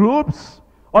 other groups,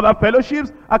 other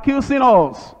fellowships, accusing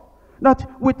us that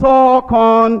we talk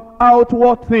on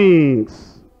outward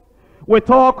things. We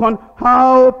talk on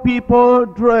how people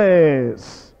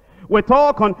dress. We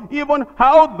talk on even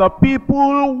how the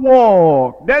people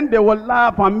walk. Then they will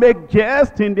laugh and make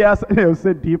jest in their, they'll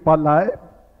say, deeper life.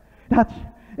 That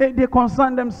they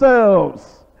concern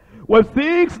themselves with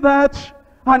things that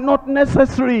are not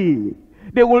necessary.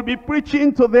 They will be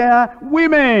preaching to their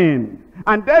women,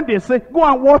 and then they say, go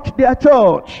and watch their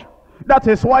church. That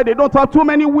is why they don't have too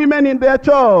many women in their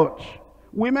church.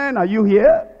 Women, are you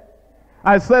here?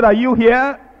 I said, are you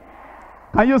here?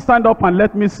 Can you stand up and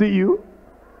let me see you?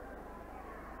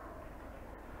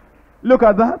 Look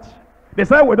at that. They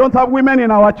say we don't have women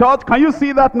in our church. Can you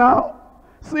see that now?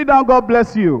 Sit down, God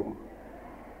bless you.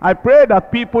 I pray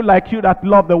that people like you that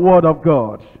love the word of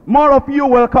God, more of you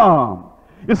will come.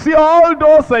 You see, all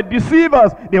those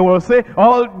deceivers, they will say,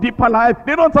 all deeper life,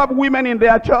 they don't have women in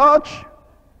their church.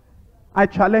 I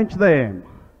challenge them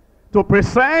to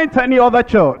present any other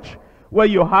church where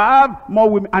you have more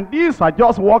women, and these are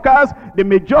just workers. The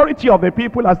majority of the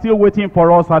people are still waiting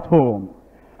for us at home.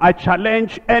 I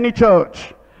challenge any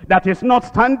church that is not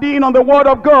standing on the word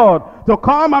of God to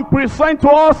come and present to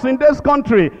us in this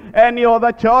country any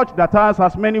other church that has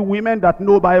as many women that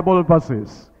know Bible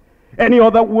verses. Any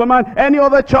other woman, any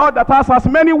other church that has as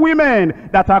many women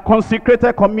that are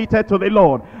consecrated, committed to the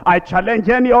Lord. I challenge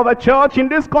any other church in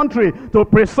this country to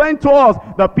present to us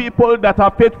the people that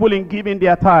are faithful in giving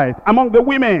their tithe. Among the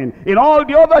women, in all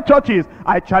the other churches,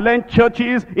 I challenge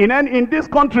churches in this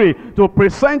country to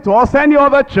present to us any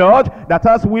other church that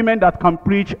has women that can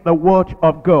preach the word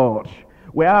of God.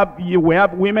 We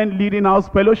have women leading house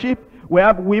fellowship. We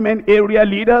have women area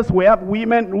leaders. We have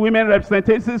women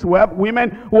representatives. We have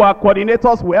women who are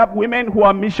coordinators. We have women who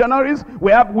are missionaries.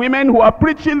 We have women who are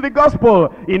preaching the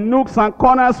gospel in nooks and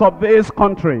corners of this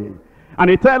country. And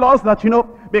they tell us that,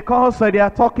 because they are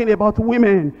talking about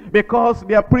women, because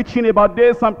they are preaching about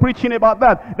this and preaching about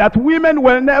that women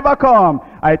will never come.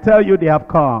 I tell you, they have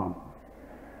come.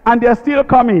 And they are still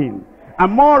coming.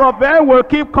 And more of them will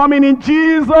keep coming in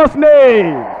Jesus'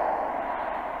 name.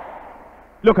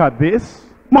 Look at this.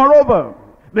 Moreover,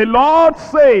 the Lord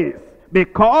says,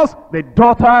 because the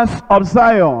daughters of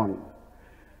Zion.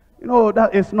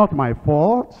 That is not my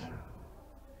fault.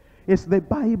 It's the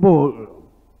Bible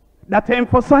that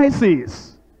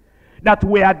emphasizes that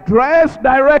we address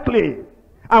directly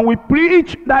and we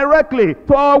preach directly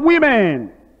to our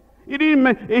women. He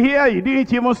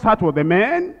didn't even start with the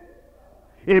men.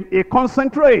 He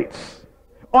concentrates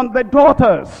on the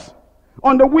daughters,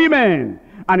 on the women.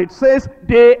 And it says,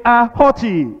 they are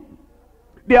haughty.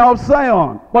 They are of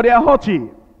Zion, but they are haughty.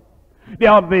 They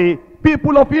are the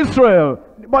people of Israel,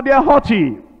 but they are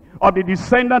haughty. Of the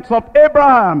descendants of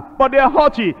Abraham, but they are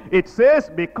haughty. It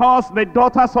says, because the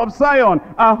daughters of Zion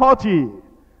are haughty.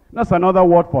 That's another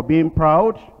word for being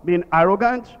proud, being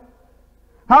arrogant.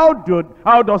 How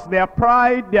does their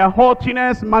pride, their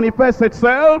haughtiness manifest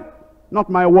itself? Not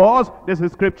my words, this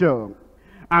is scripture.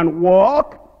 And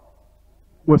walk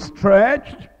with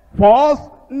stretched forth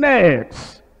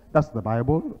necks. That's the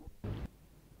Bible.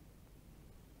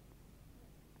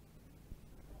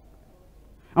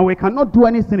 And we cannot do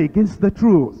anything against the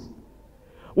truth.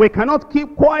 We cannot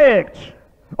keep quiet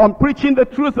on preaching the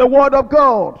truth, the word of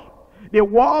God. They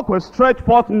walk with stretched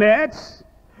forth necks,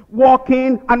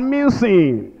 walking and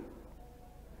mincing.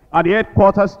 At the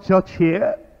headquarters church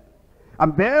here,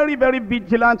 I'm very, very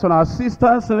vigilant on our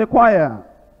sisters in the choir.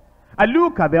 I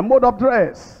look at their mode of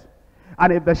dress,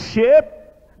 and if the shape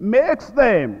makes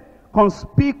them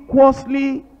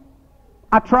conspicuously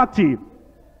attractive,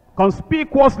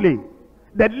 conspicuously,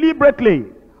 deliberately,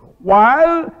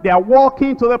 while they are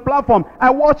walking to the platform, I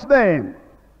watch them.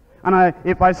 And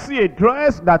if I see a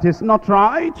dress that is not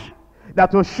right,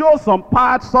 that will show some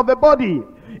parts of the body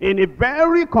in a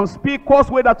very conspicuous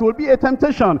way, that will be a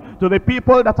temptation to the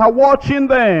people that are watching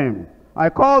them, I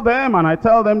call them and I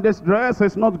tell them, this dress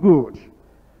is not good.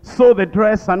 Sew the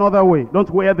dress another way. Don't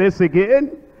wear this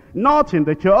again. Not in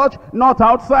the church, not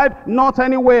outside, not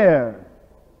anywhere.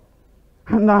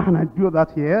 And I do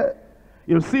that here.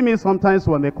 You'll see me sometimes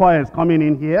when the choir is coming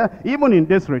in here. Even in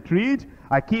this retreat,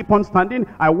 I keep on standing.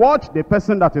 I watch the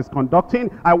person that is conducting.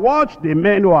 I watch the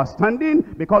men who are standing,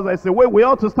 because there's a way we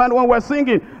ought to stand when we're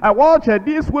singing. I watch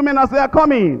these women as they are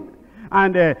coming.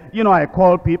 And, I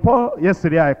call people.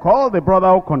 Yesterday I called the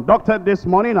brother who conducted this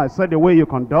morning. I said, the way you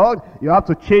conduct, you have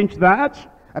to change that.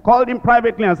 I called him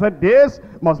privately and said, this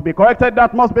must be corrected,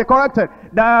 that must be corrected.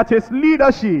 That is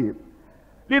leadership.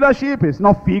 Leadership is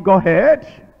not figurehead.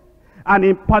 And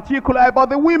in particular about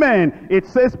the women, it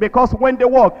says, because when they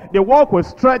walk with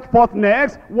stretched forth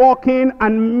necks, walking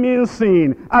and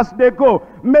mincing as they go,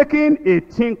 making a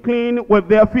tinkling with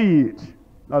their feet.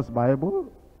 That's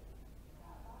Bible.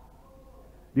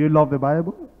 Do you love the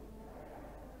Bible?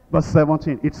 Verse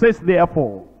 17, it says,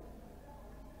 therefore,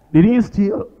 they didn't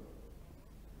steal.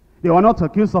 They were not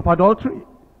accused of adultery.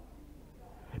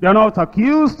 They are not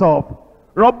accused of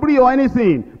robbery or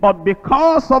anything. But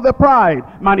because of the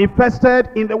pride manifested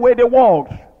in the way they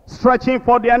walked, stretching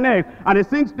for their neck, and the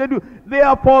things they do,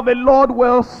 therefore the Lord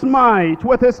will smite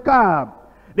with a scab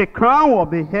the crown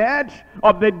of the head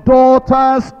of the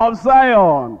daughters of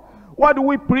Zion. What do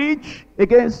we preach?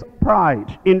 Against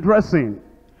pride in dressing,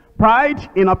 pride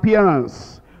in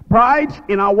appearance, pride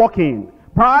in our walking,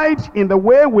 pride in the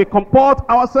way we comport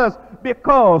ourselves,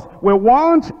 because we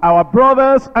want our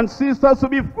brothers and sisters to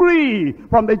be free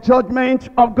from the judgment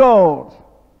of God.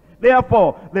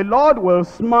 Therefore, the Lord will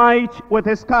smite with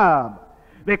a scab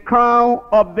the crown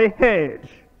of the head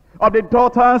of the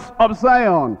daughters of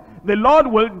Zion. The Lord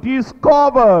will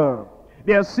discover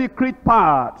their secret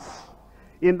parts.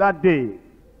 in that day.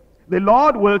 The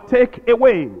Lord will take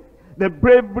away the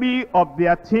bravery of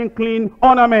their tinkling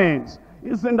ornaments.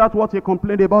 Isn't that what he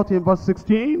complained about in verse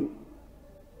 16?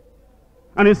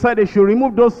 And he said they should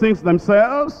remove those things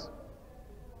themselves.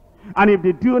 And if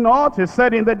they do not, he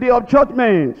said in the day of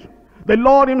judgment, the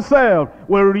Lord himself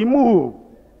will remove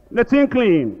the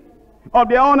tinkling of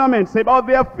their ornaments about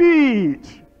their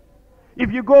feet.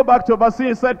 If you go back to verse 6,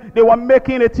 he said they were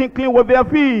making a tinkling with their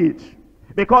feet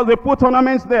because they put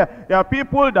ornaments there. There are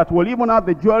people that will even have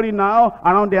the jewelry now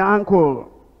around their ankle.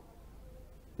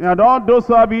 And all those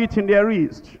who have it in their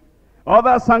wrist.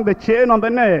 Others hang the chain on the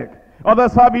neck.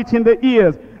 Others have it in the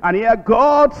ears. And here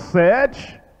God said,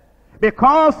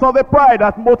 because of the pride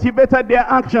that motivated their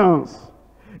actions,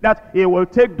 that he will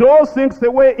take those things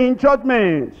away in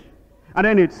judgment. And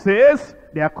then it says,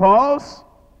 their cords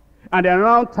and their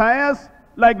round tires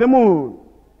like the moon,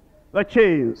 the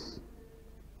chains,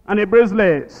 and the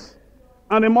bracelets,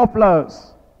 and the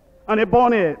mufflers, and the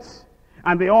bonnets,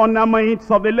 and the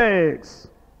ornaments of the legs,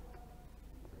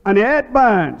 and the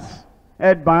headbands.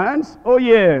 Headbands, oh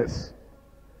yes.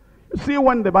 See,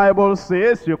 when the Bible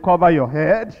says you cover your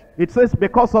head, it says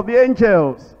because of the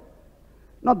angels,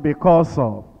 not because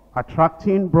of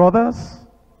attracting brothers.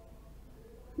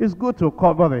 It's good to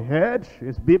cover the head.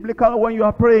 It's biblical when you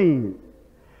are praying.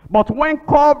 But when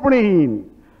covering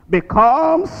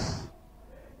becomes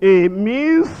a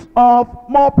means of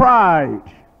more pride,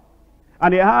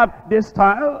 and they have this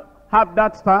style, have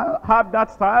that style, have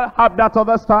that style, have that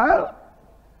other style.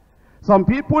 Some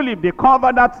people, if they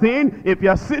cover that thing, if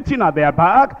you're sitting at their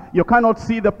back, you cannot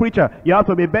see the preacher. You have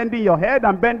to be bending your head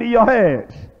and bending your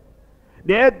head.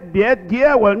 The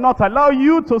headgear will not allow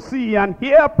you to see and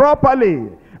hear properly.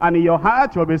 And in your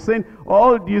heart, you'll be saying,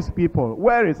 all these people,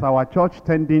 where is our church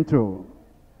tending to?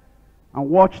 And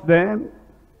watch them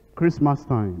Christmas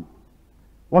time.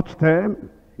 Watch them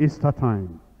Easter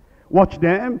time. Watch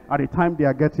them at the time they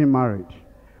are getting married.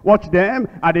 Watch them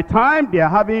at the time they are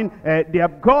having, they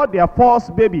have got their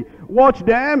first baby. Watch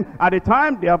them at the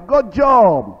time they have got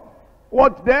job.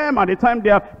 Watch them at the time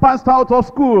they have passed out of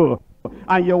school.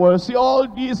 And you will see all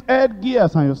these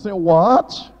headgears and you say,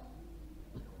 what?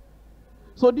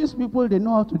 So these people, they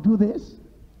know how to do this.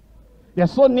 They're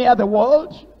so near the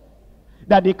world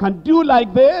that they can do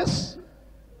like this.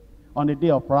 On the day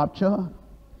of rapture,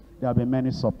 there will be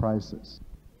many surprises.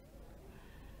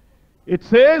 It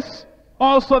says,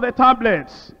 also the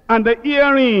tablets, and the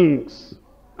earrings,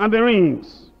 and the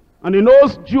rings, and the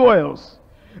nose jewels,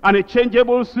 and the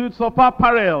changeable suits of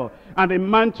apparel, and the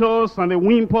mantles, and the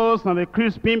wimples, and the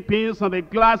crisping pins, and the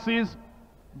glasses.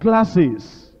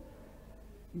 Glasses.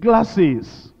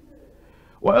 Glasses.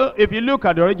 Well, if you look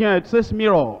at the original, it says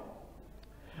mirror.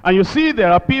 And you see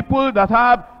there are people that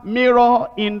have mirror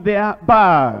in their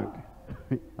bag.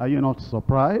 Are you not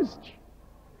surprised?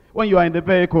 When you are in the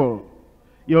vehicle,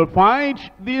 you'll find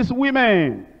these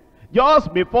women,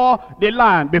 just before they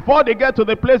land, before they get to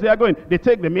the place they are going, they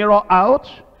take the mirror out,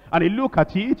 and they look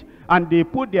at it, and they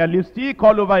put their lipstick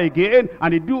all over again,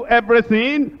 and they do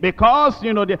everything, because,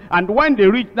 you know, and when they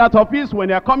reach that office, when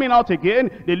they are coming out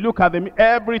again, they look at them,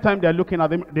 every time they are looking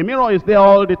at them, the mirror is there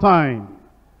all the time.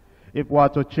 If we are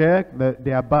to check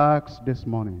their bags this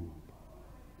morning,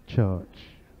 church,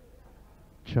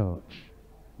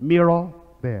 mirror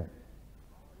there,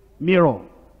 mirror,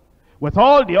 with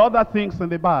all the other things in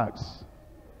the bags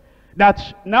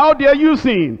that now they are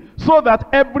using, so that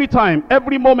every time,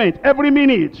 every moment, every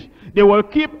minute, they will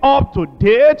keep up to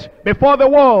date before the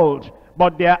world,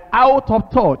 but they are out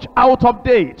of touch, out of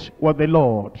date with the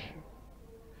Lord.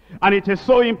 And it is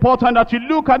so important that you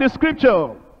look at the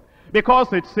scripture,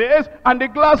 because it says, and the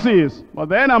glasses. But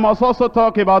then I must also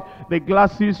talk about the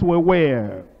glasses we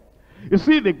wear. You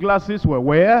see, the glasses we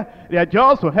wear, they are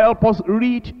just to help us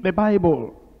read the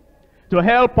Bible, to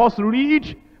help us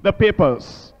read the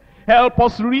papers, help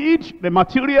us read the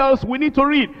materials we need to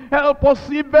read, help us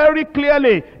see very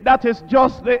clearly. That is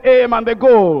just the aim and the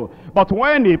goal. But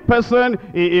when a person,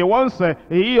 he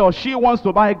or she wants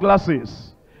to buy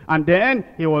glasses, and then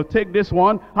he will take this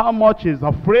one, how much is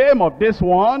the frame of this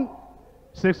one?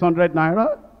 600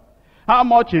 naira. How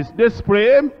much is this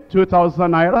frame?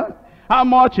 2,000 naira. How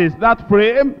much is that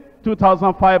frame?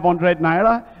 2,500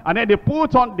 naira. And then they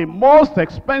put on the most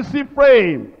expensive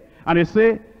frame, and they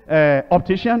say,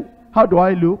 optician, how do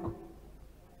I look?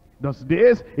 Does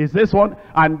this, is this one?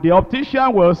 And the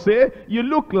optician will say, you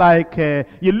look like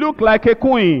a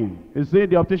queen. Is it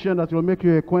the optician that will make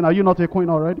you a queen? Are you not a queen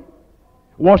already?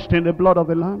 Washed in the blood of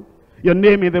the Lamb? Your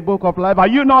name in the book of life. Are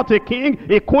you not a king,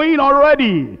 a queen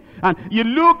already? And you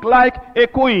look like a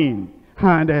queen.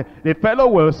 And the fellow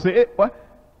will say, what?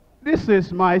 This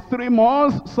is my 3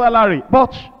 months salary,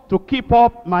 but to keep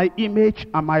up my image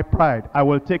and my pride, I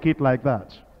will take it like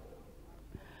that.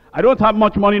 I don't have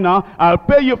much money now. I'll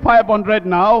pay you 500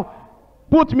 now.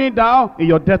 Put me down in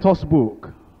your debtor's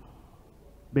book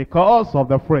because of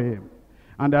the frame.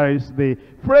 And there is the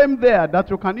frame there that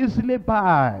you can easily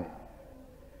buy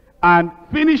and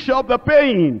finish up the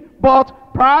paying.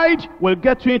 But pride will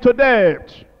get you into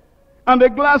debt. And the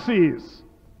glasses,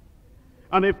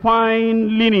 and the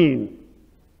fine linen,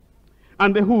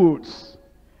 and the hoods,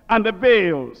 and the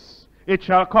veils. It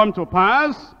shall come to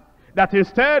pass that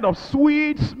instead of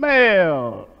sweet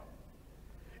smell,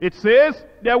 it says,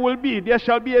 there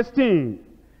shall be a sting.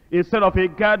 Instead of a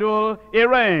girdle, a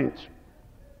rent.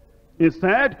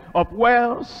 Instead of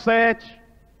well-set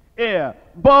hair,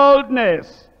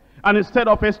 baldness. And instead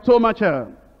of a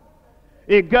stomacher,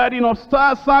 a garden of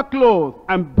sackcloth,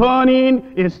 and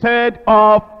burning instead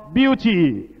of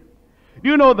beauty. Do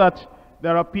you know that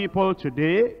there are people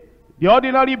today, the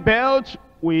ordinary belt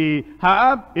we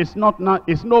have is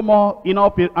no more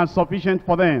enough and sufficient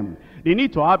for them. They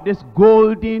need to have this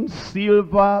golden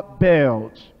silver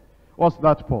belt. What's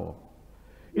that for?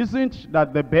 Isn't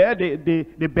that the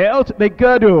belt, the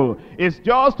girdle, is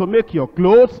just to make your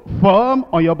clothes firm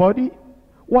on your body?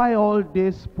 Why all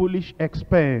this foolish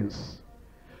expense?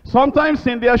 Sometimes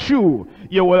in their shoe,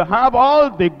 you will have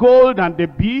all the gold and the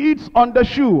beads on the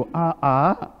shoe.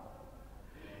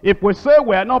 If we say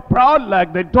we are not proud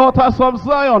like the daughters of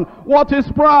Zion, what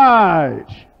is pride?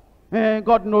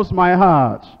 God knows my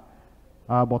heart.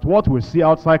 But what we see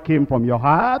outside came from your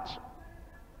heart.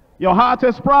 Your heart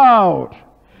is proud.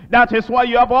 That is why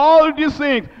you have all these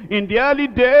things. In the early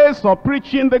days of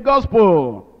preaching the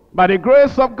gospel, by the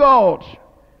grace of God,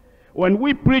 when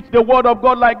we preach the word of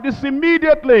God like this,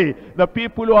 immediately the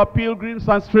people who are pilgrims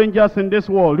and strangers in this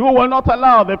world, who will not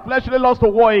allow the fleshly lust to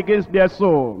war against their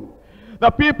soul, the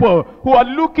people who are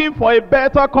looking for a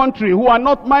better country, who are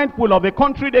not mindful of the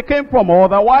country they came from, or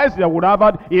otherwise they would have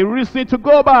had a reason to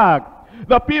go back.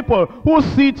 The people whose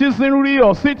citizenry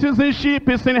or citizenship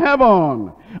is in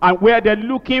heaven, and where they're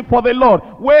looking for the Lord,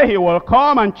 where he will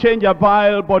come and change a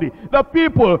vile body. The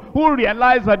people who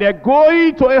realize that they're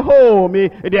going to a home,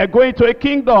 they're going to a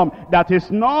kingdom that is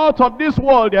not of this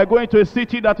world. They're going to a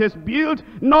city that is built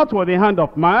not with the hand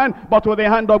of man, but with the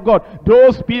hand of God.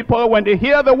 Those people, when they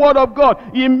hear the word of God,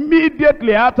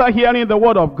 immediately after hearing the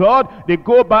word of God, they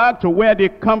go back to where they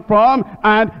come from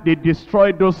and they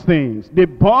destroy those things. They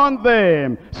burn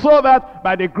them, so that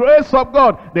by the grace of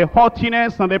God, the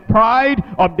haughtiness and the pride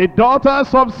of the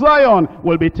daughters of Zion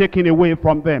will be taken away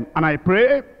from them. And I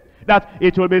pray that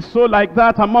it will be so like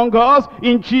that among us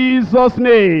in Jesus'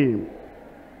 name.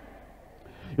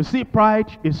 You see,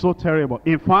 pride is so terrible.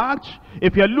 In fact,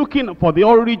 if you're looking for the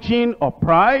origin of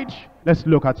pride, let's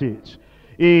look at it.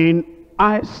 In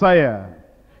Isaiah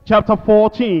chapter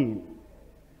 14.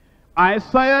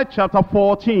 Isaiah chapter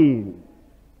 14.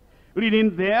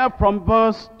 Reading there from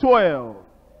verse 12.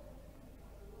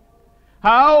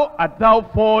 How art thou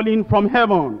fallen from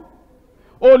heaven,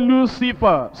 O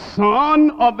Lucifer,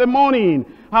 son of the morning?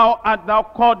 How art thou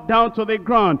cut down to the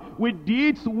ground? With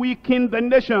deeds weaken the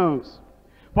nations.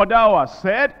 For thou hast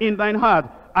said in thine heart,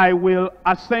 I will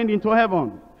ascend into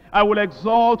heaven. I will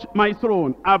exalt my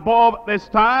throne above the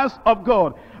stars of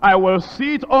God. I will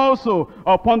sit also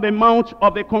upon the mount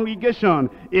of the congregation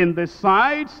in the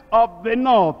sides of the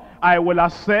north. I will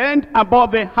ascend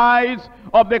above the heights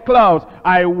of the clouds.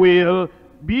 I will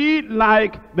be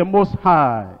like the Most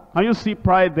High. Can you see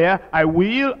pride there? I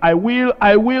will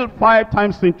 5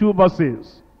 times in 2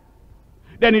 verses.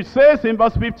 Then it says in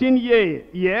verse 15,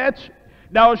 yet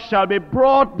thou shalt be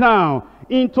brought down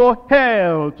into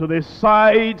hell, to the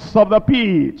sides of the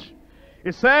pit.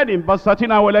 It said in verse 13,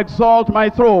 I will exalt my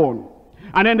throne.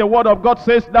 And then the word of God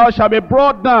says, thou shalt be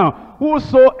brought down.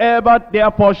 Whosoever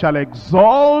therefore shall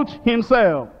exalt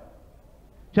himself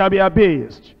shall be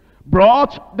abased,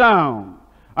 brought down.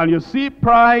 And you see,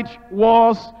 pride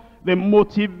was the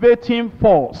motivating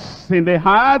force in the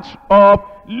heart of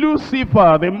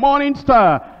Lucifer, the morning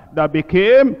star, that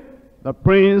became the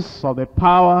prince of the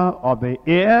power of the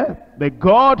air, the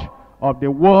god of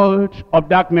the world of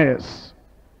darkness.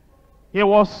 He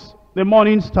was the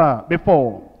morning star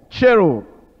before, cherub,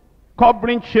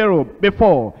 covering cherub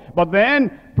before. But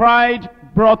then pride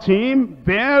brought him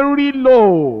very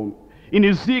low. In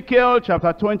Ezekiel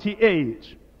chapter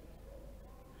 28,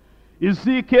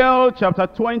 Ezekiel chapter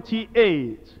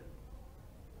 28,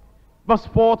 verse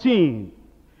 14,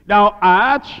 thou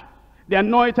art the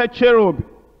anointed cherub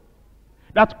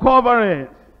that covereth,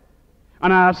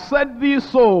 and I have set thee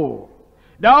so.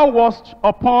 Thou wast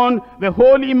upon the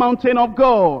holy mountain of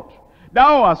God.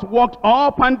 Thou hast walked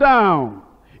up and down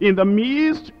in the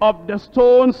midst of the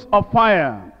stones of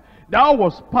fire. Thou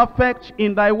wast perfect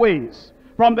in thy ways,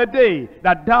 from the day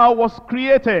that thou wast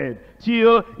created,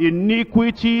 till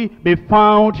iniquity be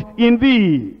found in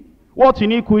thee. What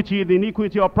iniquity? The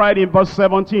iniquity of pride in verse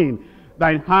 17.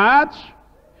 Thine heart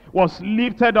was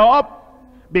lifted up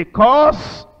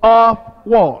because of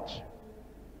what?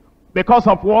 Because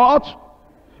of what?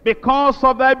 Because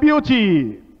of thy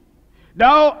beauty.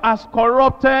 Thou hast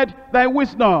corrupted thy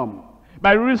wisdom.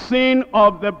 By reason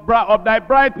of thy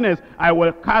brightness, I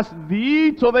will cast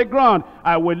thee to the ground.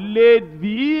 I will lay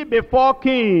thee before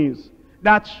kings,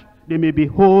 that they may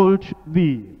behold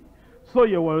thee. So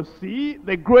you will see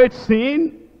the great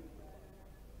sin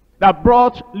that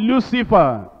brought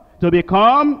Lucifer to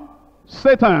become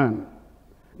Satan,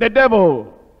 the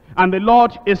devil. And the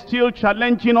Lord is still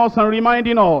challenging us and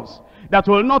reminding us that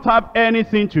will not have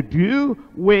anything to do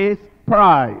with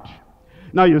pride.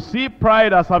 Now you see,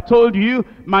 pride, as I've told you,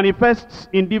 manifests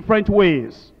in different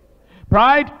ways.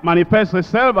 Pride manifests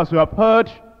itself, as we have heard,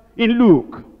 in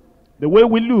look. The way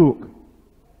we look,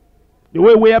 the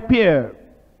way we appear,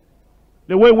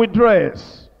 the way we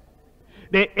dress,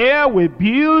 the air we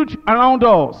build around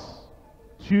us.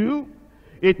 2,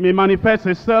 it may manifest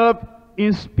itself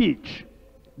in speech,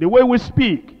 the way we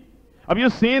speak. Have you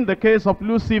seen the case of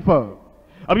Lucifer?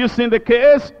 Have you seen the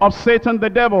case of Satan the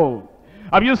devil?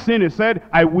 Have you seen? He said,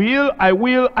 I will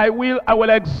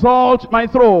exalt my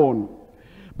throne.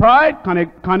 Pride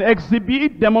can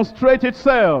exhibit, demonstrate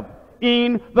itself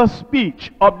in the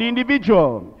speech of the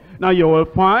individual. Now you will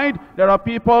find there are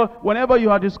people, whenever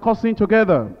you are discussing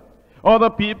together, other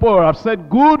people have said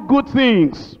good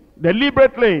things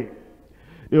deliberately.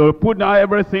 They will put down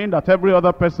everything that every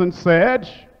other person said,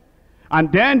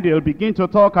 and then they'll begin to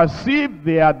talk as if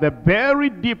they are the very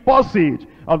deposit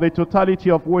of the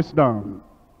totality of wisdom.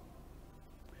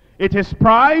 It is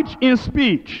pride in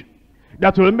speech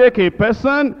that will make a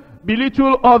person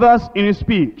belittle others in his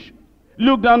speech,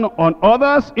 look down on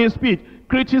others in speech,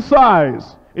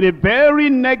 criticize in a very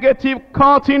negative,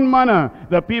 cutting manner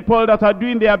the people that are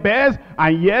doing their best,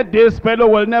 and yet this fellow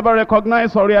will never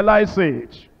recognize or realize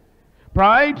it.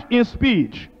 Pride in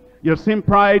speech. You've seen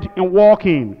pride in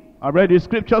walking. I read the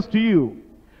scriptures to you.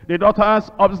 The daughters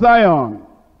of Zion.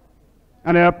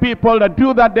 And there are people that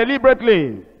do that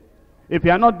deliberately. If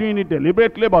you are not doing it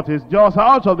deliberately, but it's just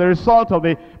out of the result of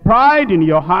the pride in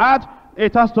your heart,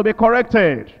 it has to be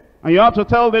corrected. And you have to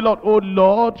tell the Lord, oh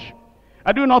Lord,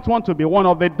 I do not want to be one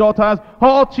of the daughters,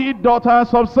 haughty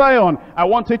daughters of Zion. I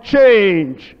want to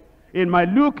change in my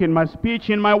look, in my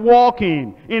speech, in my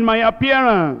walking, in my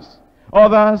appearance.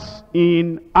 Others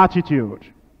in attitude.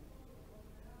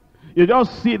 You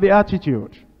just see the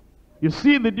attitude. You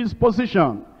see the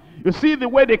disposition. You see the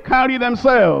way they carry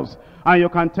themselves. And you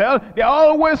can tell they're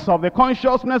always of the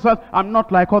consciousness that I'm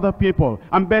not like other people.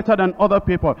 I'm better than other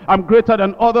people. I'm greater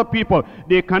than other people.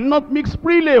 They cannot mix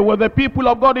freely with the people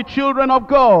of God, the children of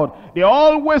God. They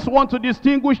always want to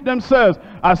distinguish themselves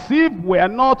as if we are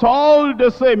not all the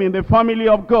same in the family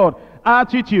of God.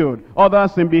 Attitude.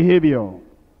 Others in behavior.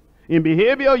 In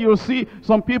behavior, you see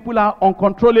some people are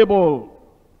uncontrollable.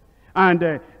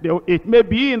 And it may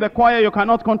be in the choir you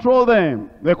cannot control them.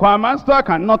 The choir master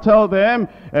cannot tell them,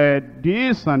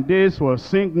 this and this will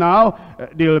sing now.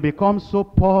 They will become so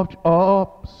puffed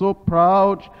up, so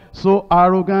proud, so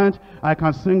arrogant. I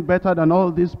can sing better than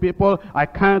all these people. I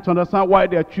can't understand why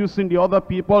they're choosing the other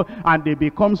people. And they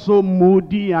become so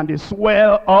moody and they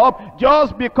swell up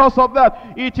just because of that.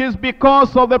 It is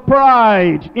because of the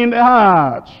pride in the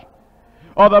heart.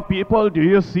 Other people, do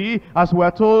you see, as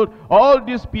we're told, all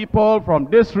these people from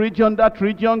this region, that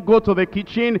region, go to the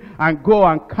kitchen and go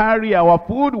and carry our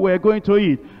food we're going to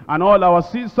eat. And all our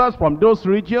sisters from those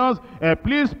regions,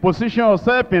 please position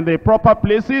yourself in the proper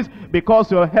places because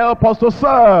you'll help us to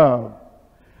serve.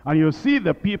 And you see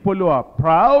the people who are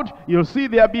proud, you see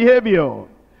their behavior.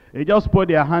 They just put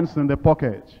their hands in the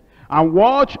pocket and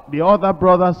watch the other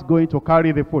brothers going to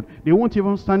carry the food. They won't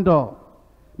even stand up.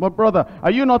 But brother,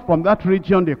 are you not from that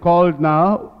region they called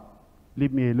now?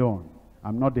 Leave me alone.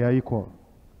 I'm not their equal.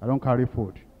 I don't carry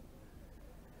food.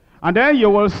 And then you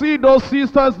will see those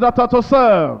sisters that are to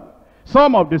serve.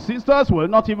 Some of the sisters will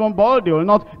not even boil. They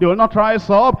will not rise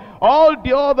up. All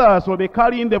the others will be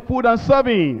carrying the food and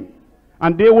serving.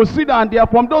 And they will sit down. They are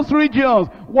from those regions.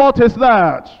 What is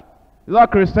that? Is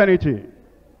that Christianity?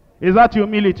 Is that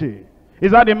humility?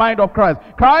 Is that the mind of Christ?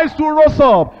 Christ who rose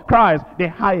up. Christ, the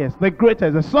highest, the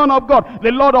greatest, the Son of God,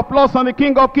 the Lord of Lords and the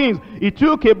King of Kings. He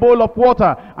took a bowl of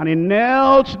water and he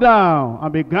knelt down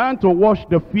and began to wash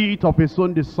the feet of his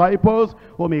own disciples,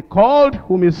 whom he called,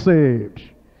 whom he saved.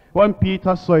 When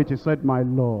Peter saw it, he said, my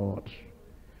Lord,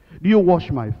 do you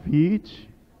wash my feet?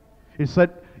 He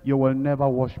said, you will never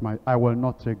wash I will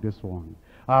not take this one.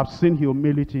 I have seen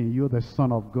humility in you, the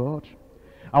Son of God.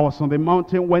 I was on the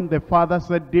mountain when the Father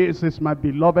said, this is my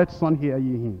beloved Son, hear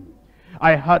ye him.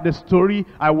 I heard the story.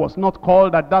 I was not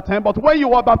called at that time, but when you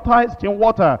were baptized in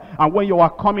water and when you were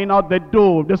coming out the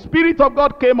door, the Spirit of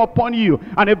God came upon you,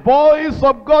 and a voice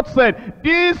of God said,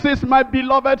 this is my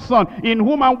beloved Son, in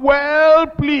whom I'm well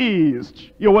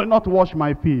pleased. You will not wash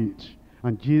my feet.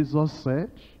 And Jesus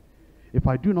said, if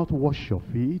I do not wash your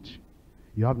feet,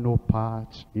 you have no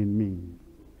part in me.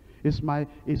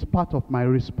 It's part of my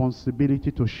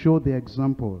responsibility to show the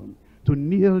example, to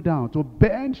kneel down, to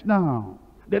bend down.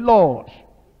 The Lord,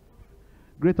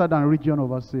 greater than region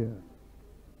overseer.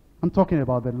 I'm talking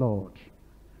about the Lord.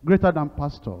 Greater than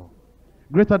pastor.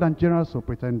 Greater than general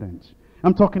superintendent.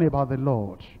 I'm talking about the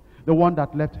Lord. The one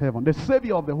that left heaven. The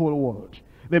Savior of the whole world.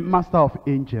 The master of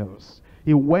angels.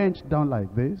 He went down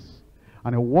like this,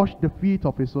 and he washed the feet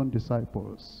of his own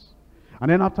disciples. And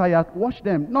then after he had washed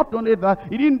them, not only that,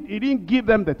 he didn't give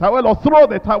them the towel or throw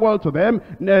the towel to them,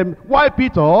 wipe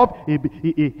it off.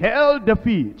 He held the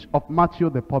feet of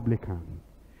Matthew the publican,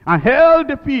 and held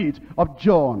the feet of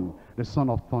John, the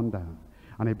son of thunder.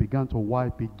 And he began to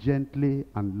wipe it gently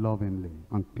and lovingly,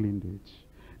 and cleaned it.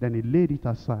 Then he laid it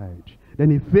aside. Then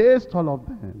he faced all of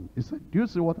them. He said, do you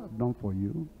see what I've done for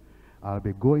you? I'll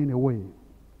be going away.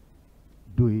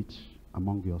 Do it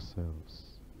among yourselves.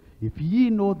 If ye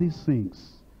know these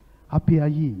things, happy are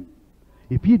ye.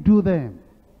 If ye do them,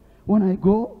 when I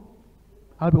go,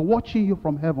 I'll be watching you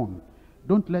from heaven.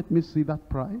 Don't let me see that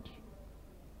pride,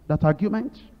 that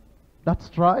argument, that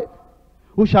strife.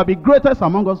 Who shall be greatest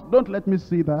among us? Don't let me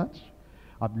see that.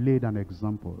 I've laid an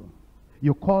example.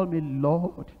 You call me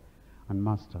Lord and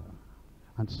Master,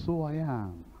 and so I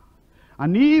am.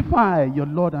 And if I, your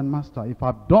Lord and Master, if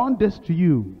I've done this to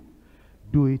you,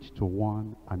 do it to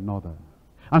one another.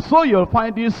 And so you'll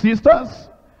find these sisters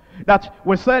that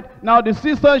we said, now the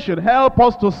sisters should help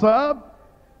us to serve.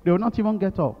 They will not even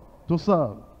get up to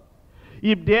serve.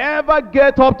 If they ever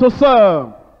get up to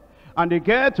serve, and they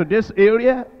get to this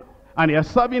area, and they are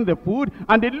serving the food,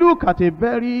 and they look at a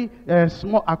very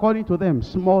small, according to them,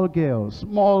 small girl,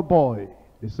 small boy.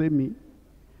 They say, me,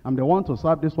 I'm the one to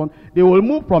serve this one. They will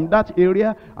move from that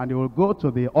area and they will go to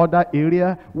the other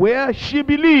area where she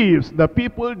believes the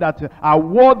people that are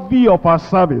worthy of her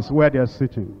service, where they are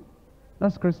sitting.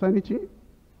 That's Christianity.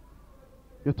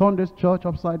 You turn this church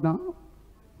upside down.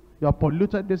 You have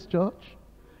polluted this church.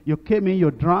 You came in, you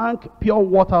drank pure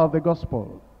water of the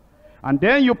gospel. And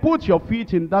then you put your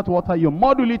feet in that water, you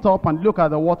muddle it up, and look at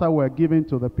the water we're giving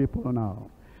to the people now.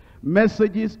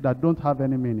 Messages that don't have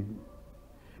any meaning.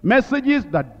 Messages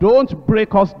that don't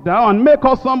break us down and make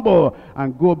us humble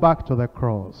and go back to the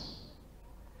cross.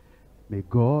 May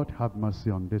God have mercy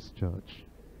on this church.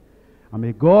 And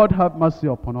may God have mercy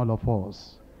upon all of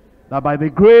us. That by the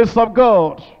grace of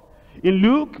God, in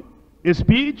Luke, in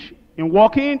speech, in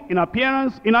walking, in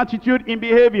appearance, in attitude, in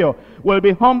behavior, will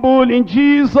be humble in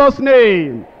Jesus'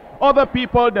 name. Other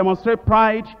people demonstrate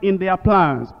pride in their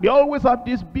plans. They always have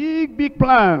these big, big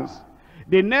plans.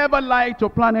 They never like to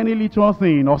plan any little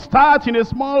thing or start in a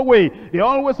small way. They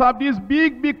always have these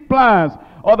big, big plans.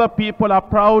 Other people are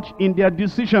proud in their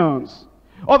decisions.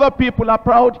 Other people are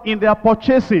proud in their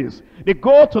purchases. They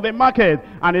go to the market,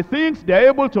 and the things they're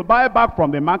able to buy back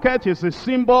from the market is a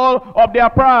symbol of their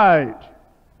pride.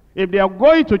 If they are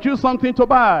going to choose something to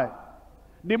buy,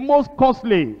 the most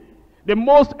costly, the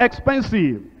most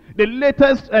expensive, the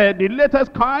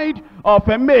latest kind of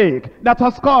a make that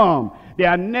has come, they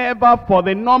are never for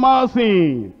the normal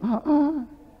thing.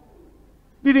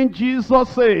 Didn't Jesus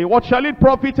say, what shall it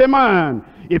profit a man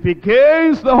if he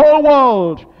gains the whole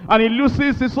world and he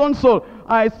loses his own soul?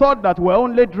 I thought that we're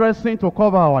only dressing to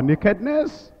cover our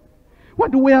nakedness. Why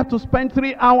do we have to spend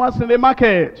 3 hours in the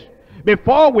market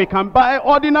before we can buy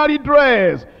ordinary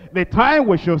dress? The time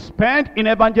we should spend in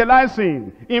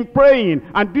evangelizing, in praying,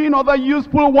 and doing other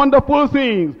useful, wonderful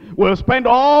things, we'll spend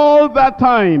all that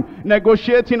time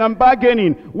negotiating and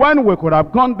bargaining, when we could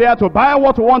have gone there to buy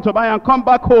what we want to buy and come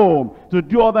back home to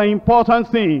do other important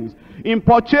things. In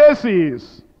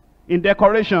purchases, in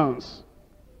decorations,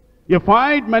 you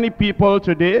find many people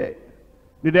today,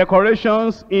 the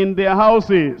decorations in their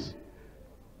houses,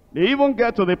 they even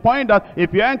get to the point that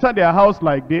if you enter their house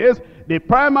like this, the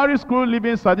primary school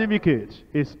leaving certificate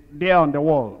is there on the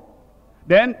wall.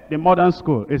 Then the modern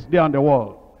school is there on the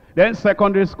wall. Then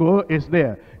secondary school is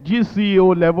there.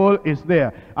 GCO level is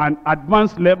there. And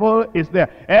advanced level is there.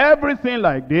 Everything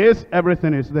like this,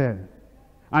 everything is there.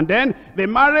 And then the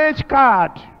marriage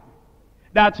card.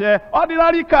 That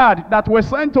ordinary card that was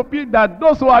sent to people, that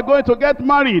those who are going to get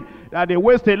married, that they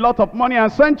waste a lot of money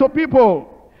and send to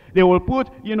people. They will put,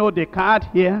 the card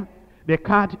here, the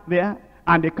card there,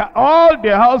 and all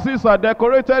the houses are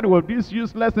decorated with this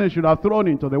useless thing should have thrown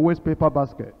into the waste paper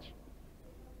basket.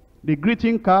 The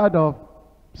greeting card of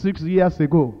 6 years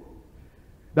ago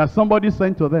that somebody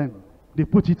sent to them, they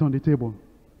put it on the table.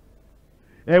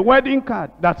 A wedding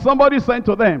card that somebody sent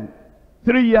to them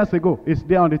 3 years ago is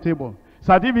there on the table.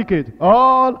 Certificate,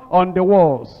 all on the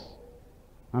walls.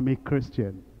 I'm a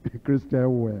Christian. A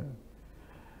Christian where?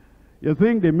 You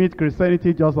think they meet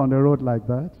Christianity just on the road like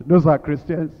that? Those are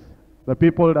Christians. The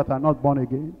people that are not born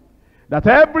again. That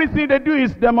everything they do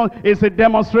is a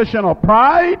demonstration of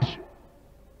pride.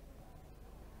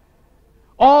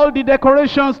 All the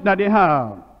decorations that they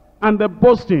have. And the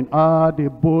boasting. They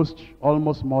boast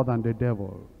almost more than the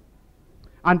devil.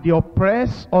 And they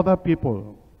oppress other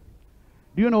people.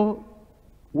 Do you know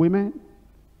women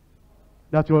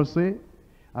that will say,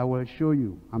 I will show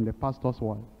you, I'm the pastor's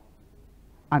wife.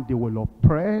 And they will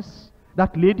oppress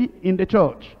that lady in the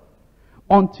church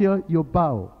until you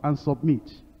bow and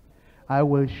submit. I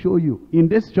will show you. In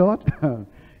this church,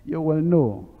 you will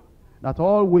know that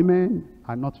all women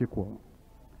are not equal.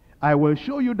 I will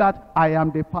show you that I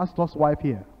am the pastor's wife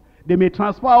here. They may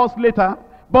transfer us later,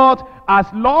 but as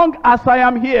long as I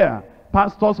am here,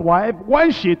 pastor's wife,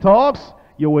 when she talks,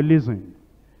 you will listen.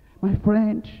 My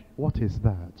friend, what is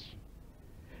that?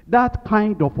 That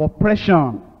kind of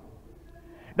oppression.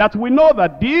 That we know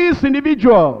that this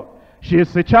individual, she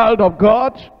is a child of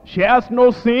God. She has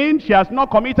no sin. She has not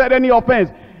committed any offense,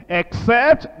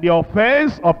 except the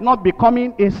offense of not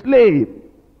becoming a slave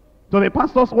to the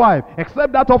pastor's wife.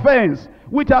 Except that offense,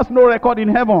 which has no record in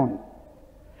heaven.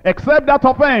 Except that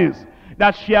offense,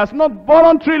 that she has not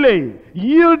voluntarily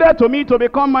yielded to me to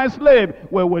become my slave.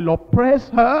 We will oppress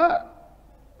her.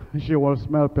 She will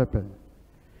smell pepper.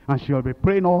 And she will be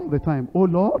praying all the time. Oh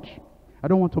Lord, I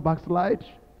don't want to backslide.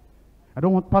 I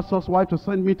don't want pastor's wife to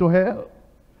send me to hell.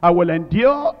 I will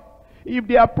endure. If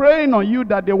they are praying on you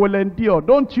that they will endure,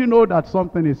 don't you know that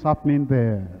something is happening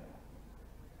there?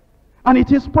 And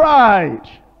it is pride.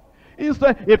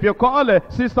 Instead, if you call a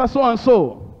sister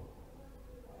so-and-so,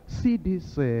 see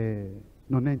this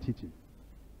non-entity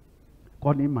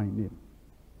calling my name.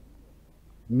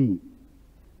 Me.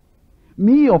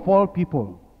 Me of all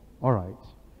people. All right,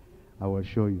 I will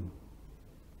show you.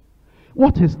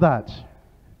 What is that?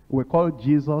 We call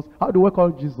Jesus. How do we call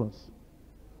Jesus?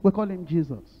 We call him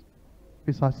Jesus.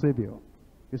 He's our Savior.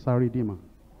 He's our Redeemer.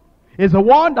 He's the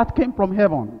one that came from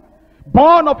heaven.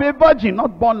 Born of a virgin,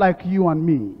 not born like you and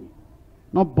me.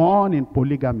 Not born in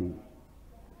polygamy.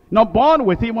 Not born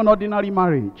with even ordinary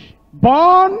marriage.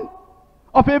 Born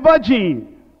of a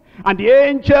virgin. And the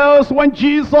angels, when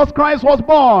Jesus Christ was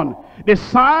born, they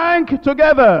sang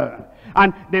together.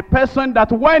 And the person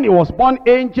that when he was born,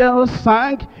 angels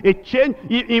sang, it changed.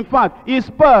 In fact, his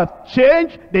birth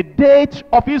changed the date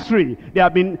of history. There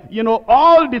have been,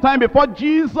 all the time before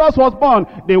Jesus was born,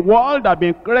 the world had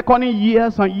been reckoning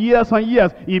years and years and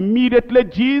years. Immediately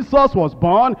Jesus was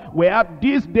born, we have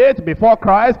this date before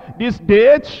Christ, this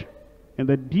date in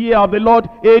the year of the Lord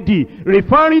AD,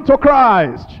 referring to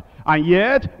Christ. And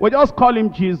yet, we just call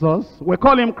him Jesus, we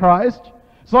call him Christ.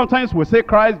 Sometimes we say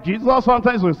Christ Jesus,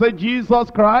 sometimes we say Jesus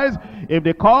Christ. If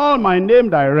they call my name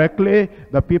directly,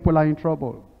 the people are in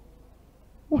trouble.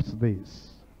 What's this?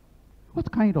 What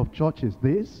kind of church is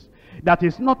this? That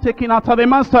is not taking after the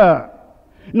Master,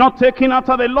 not taking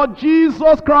after the Lord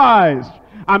Jesus Christ.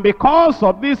 And because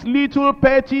of these little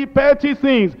petty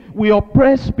things, we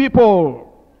oppress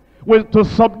people to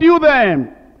subdue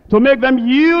them, to make them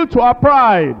yield to our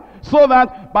pride, so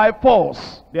that by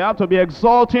force they have to be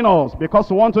exalting us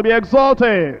because we want to be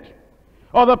exalted.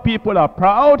 Other people are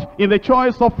proud in the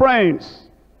choice of friends.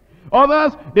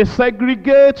 Others, they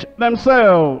segregate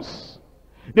themselves.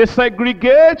 They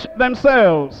segregate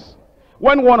themselves.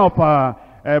 When one of our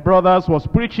brothers was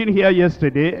preaching here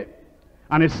yesterday,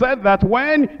 and he said that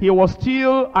when he was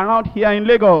still around here in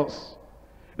Lagos,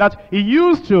 that he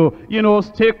used to,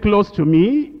 stay close to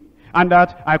me, and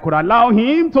that I could allow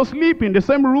him to sleep in the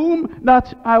same room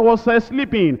that I was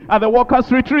sleeping at the workers'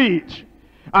 retreat.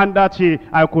 And that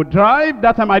I could drive.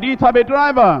 That time I didn't have a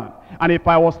driver. And if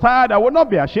I was tired, I would not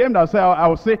be ashamed. I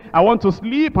would say, I want to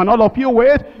sleep, and all of you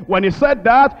wait. When he said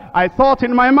that, I thought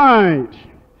in my mind,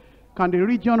 can the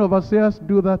region overseers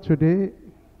do that today?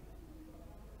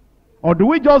 Or do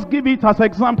we just give it as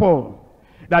example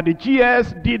that the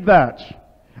GS did that?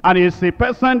 And is a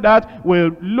person that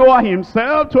will lower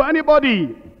himself to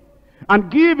anybody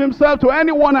and give himself to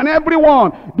anyone and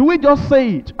everyone. Do we just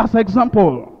say it as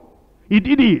example? He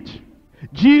did it.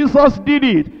 Jesus did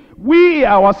it. We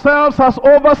ourselves as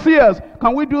overseers,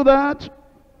 can we do that?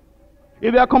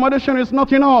 If the accommodation is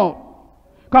not enough,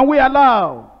 can we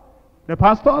allow the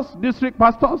pastors, district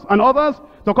pastors, and others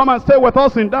to come and stay with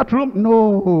us in that room?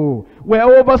 No. We're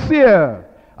overseer.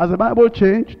 Has the Bible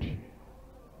changed?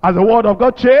 Has the word of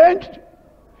God changed?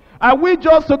 Are we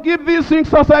just to give these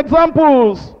things as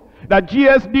examples? That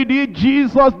GS did it,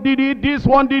 Jesus did it, this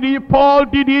one did it, Paul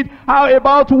did it. How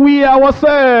about we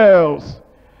ourselves?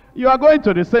 You are going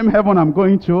to the same heaven I'm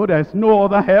going to. There's no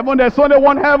other heaven. There's only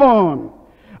one heaven.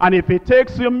 And if it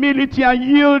takes humility and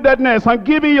yieldedness and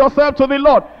giving yourself to the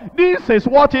Lord, this is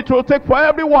what it will take for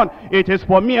everyone. It is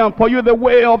for me and for you. The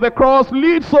way of the cross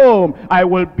leads home. I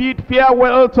will bid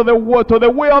farewell to the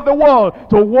way of the world,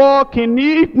 to walk in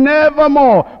it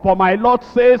nevermore. For my Lord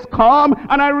says, come,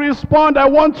 and I respond, I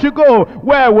want to go,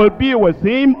 where I will be with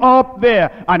him up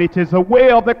there. And it is the way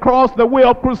of the cross, the way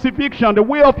of crucifixion, the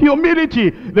way of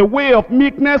humility, the way of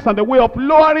meekness, and the way of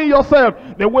lowering yourself,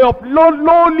 the way of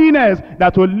lowliness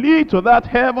that will lead to that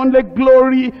heavenly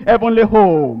glory, heavenly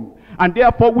home. And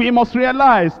therefore we must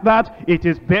realize that it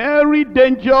is very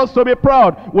dangerous to be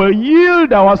proud. We'll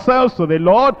yield ourselves to the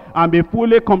Lord and be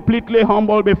fully, completely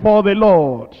humble before the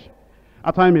Lord.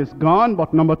 Our time is gone,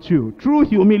 but number two, true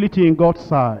humility in God's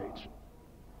sight.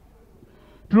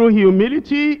 True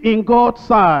humility in God's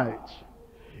sight.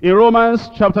 In Romans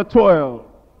chapter 12.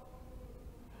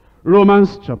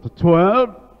 Romans chapter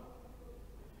 12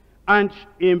 and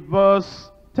in verse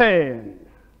 10.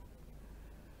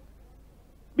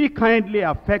 Be kindly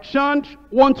affectioned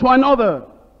one to another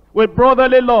with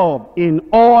brotherly love, in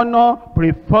honor,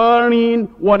 preferring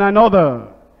one another.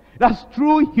 That's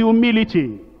true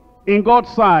humility in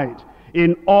God's sight.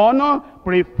 In honor,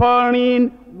 preferring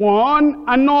one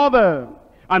another.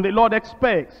 And the Lord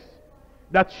expects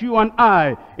that you and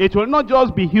I, it will not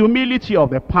just be humility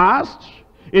of the past,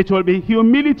 it will be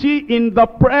humility in the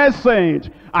present.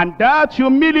 And that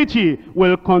humility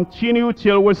will continue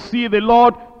till we see the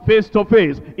Lord face to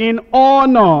face. In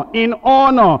honor,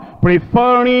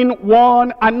 preferring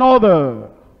one another.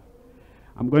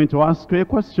 I'm going to ask you a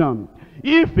question.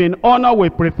 If in honor we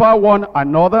prefer one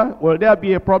another, will there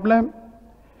be a problem?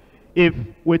 If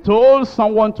we told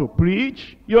someone to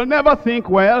preach, you'll never think,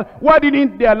 well, why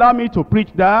didn't they allow me to preach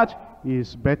that?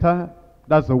 It's better.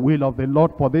 That's the will of the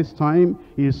Lord for this time.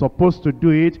 He is supposed to do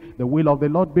it. The will of the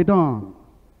Lord be done.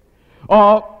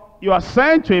 Or you are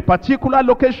sent to a particular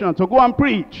location to go and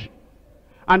preach.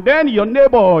 And then your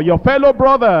neighbor, your fellow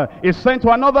brother is sent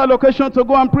to another location to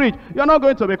go and preach. You're not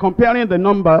going to be comparing the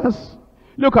numbers.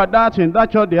 Look at that. In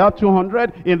that church they have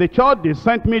 200. In the church they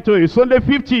sent me to, it's only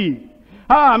 50.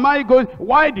 How am I going?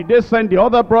 Why did they send the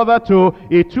other brother to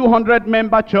a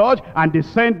 200-member church and they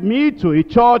sent me to a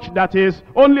church that is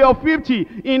only of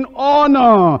 50? In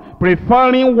honor,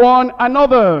 preferring one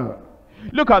another.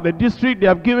 Look at the district they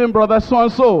have given brother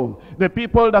so-and-so. The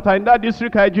people that are in that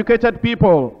district are educated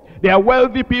people. They are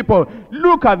wealthy people.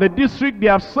 Look at the district they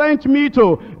have sent me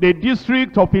to, the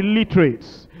district of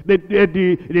illiterates.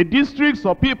 The districts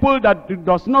of people that do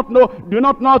not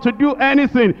know how to do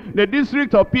anything. The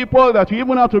district of people that you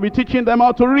even have to be teaching them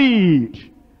how to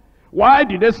read. Why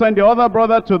did they send the other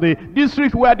brother to the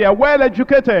district where they are well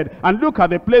educated? And look at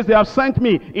the place they have sent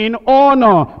me. In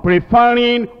honor,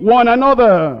 preferring one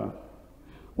another.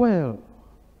 Well,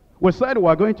 we said we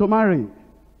are going to marry.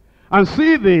 And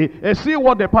see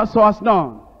what the pastor has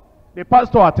done. The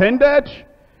pastor attended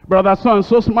brother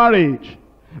so-and-so's marriage.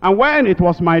 And when it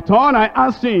was my turn, I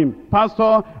asked him,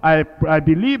 Pastor, I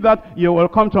believe that you will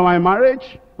come to my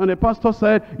marriage. And the pastor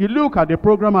said, you look at the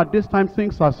program at this time,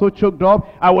 things are so choked up,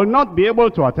 I will not be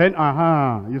able to attend.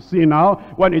 You see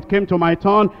now, when it came to my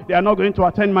turn, they are not going to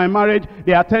attend my marriage.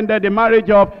 They attended the marriage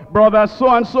of brother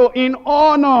so-and-so in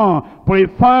honor,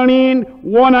 preferring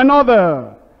one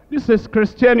another. This is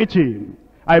Christianity.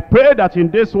 I pray that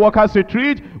in this workers'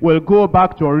 retreat, we'll go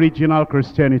back to original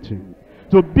Christianity,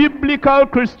 to biblical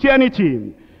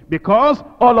Christianity, because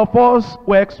all of us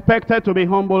were expected to be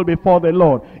humble before the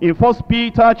Lord. In 1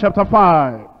 Peter chapter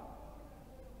 5,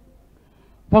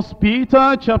 1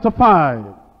 Peter chapter 5,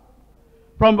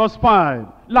 from verse 5,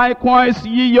 likewise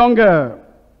ye younger,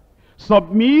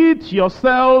 submit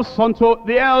yourselves unto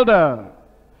the elder.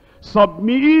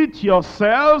 Submit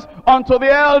yourselves unto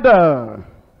the elder.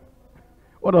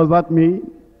 What does that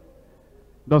mean?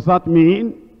 Does that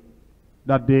mean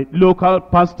that the local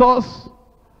pastors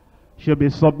should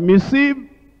be submissive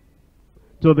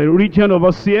to the region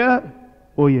overseer?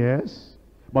 Oh yes.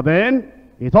 But then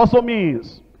it also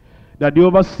means that the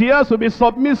overseers will be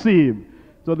submissive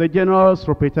to the general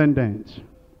superintendent.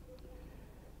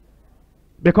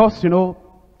 Because,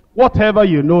 Whatever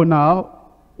you know now,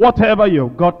 whatever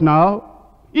you've got now,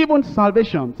 even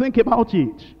salvation, think about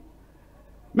it.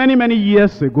 Many, many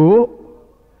years ago,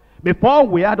 before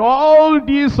we had all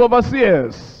these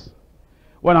overseers,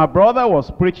 when our brother was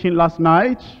preaching last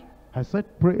night, I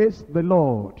said, praise the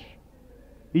Lord.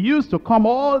 He used to come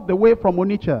all the way from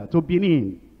Onitsha to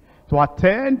Benin to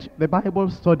attend the Bible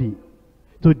study,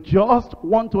 to just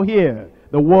want to hear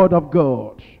the word of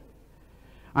God.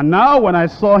 And now when I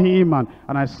saw him and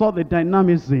I saw the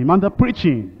dynamism and the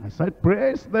preaching, I said,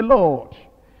 praise the Lord,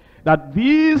 that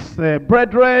these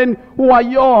brethren who are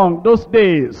young those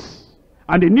days,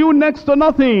 and they knew next to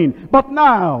nothing, but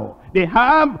now they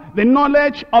have the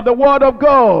knowledge of the word of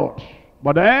God.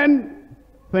 But then,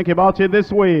 think about it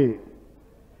this way,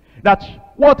 that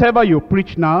whatever you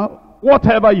preach now,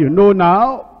 whatever you know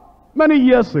now, many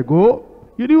years ago,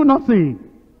 you knew nothing.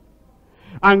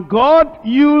 And God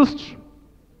used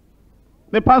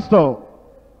the pastor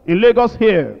in Lagos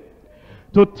here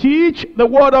to teach the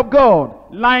word of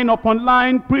God, line upon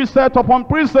line, precept upon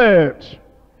precept.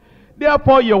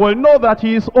 Therefore, you will know that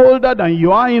he is older than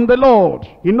you are in the Lord.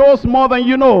 He knows more than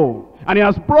you know. And he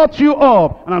has brought you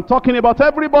up. And I'm talking about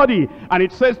everybody. And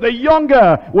it says the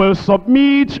younger will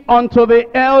submit unto the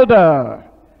elder.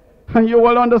 And you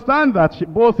will understand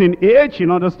that both in age, in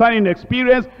understanding,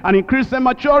 experience, and in Christian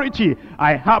maturity.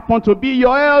 I happen to be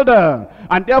your elder.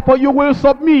 And therefore you will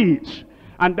submit.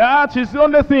 And that is the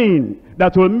only thing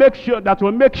that will make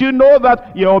you know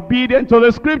that you're obedient to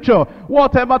the scripture.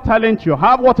 Whatever talent you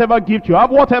have, whatever gift you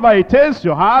have, whatever it is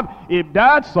you have, if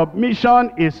that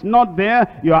submission is not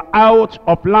there, you are out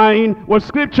of line with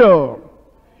scripture.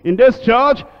 In this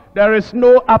church, there is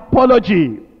no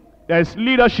apology. There is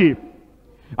leadership.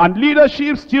 And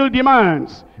leadership still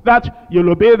demands that you'll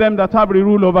obey them that have the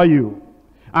rule over you.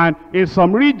 And in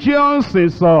some regions, in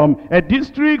some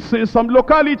districts, in some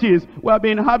localities, we have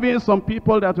been having some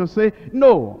people that will say,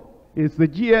 no, it's the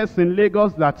GS in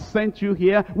Lagos that sent you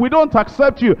here. We don't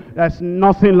accept you. There's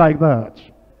nothing like that.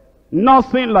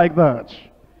 Nothing like that.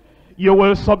 You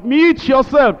will submit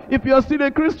yourself. If you're still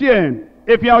a Christian,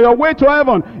 if you're on your way to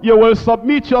heaven, you will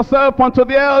submit yourself unto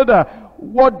the elder.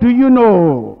 What do you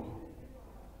know?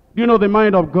 Do you know the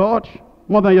mind of God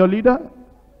more than your leader?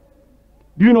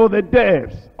 Do you know the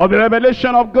depths of the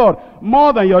revelation of God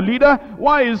more than your leader?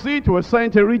 Why is it we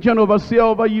sent a region overseer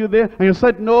over you there, and you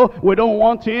said, no, we don't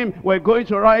want him. We're going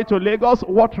to write to Lagos.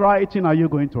 What writing are you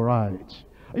going to write?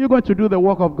 Are you going to do the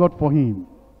work of God for him?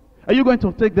 Are you going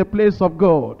to take the place of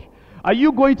God? Are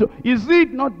you going to, is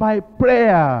it not by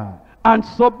prayer and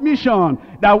submission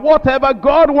that whatever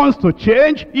God wants to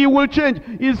change, he will change?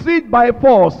 Is it by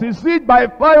force? Is it by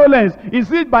violence?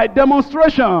 Is it by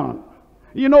demonstration?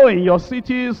 You know, in your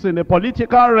cities, in the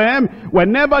political realm,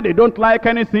 whenever they don't like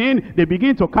anything, they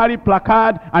begin to carry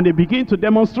placard and they begin to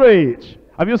demonstrate.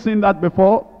 Have you seen that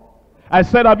before? I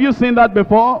said, have you seen that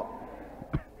before?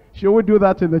 Should we do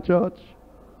that in the church?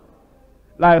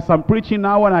 Like I'm preaching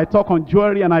now, when I talk on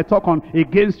jewelry and I talk on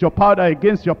against your powder,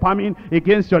 against your palming,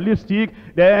 against your lipstick,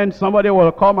 then somebody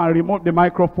will come and remove the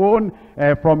microphone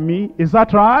from me. Is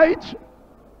that right?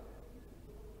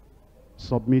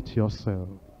 Submit yourself.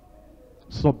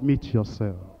 Submit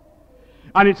yourself.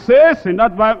 And it says in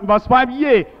that verse 5,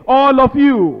 yea, all of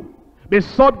you, be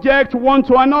subject one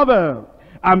to another,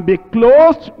 and be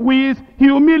clothed with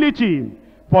humility.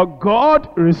 For God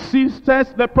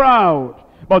resisteth the proud,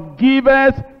 but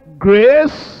giveth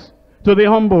grace to the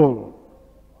humble.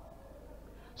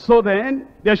 So then,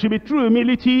 there should be true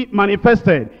humility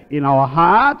manifested in our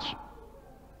heart,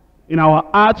 in our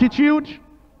attitude,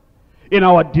 in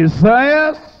our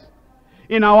desires,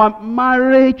 in our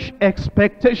marriage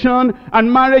expectation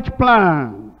and marriage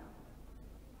plan,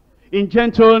 in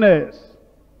gentleness,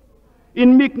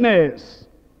 in meekness,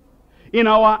 in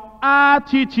our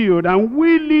attitude and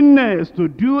willingness to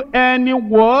do any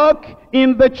work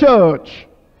in the church.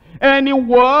 Any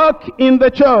work in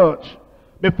the church.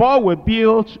 Before we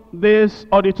built this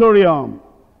auditorium,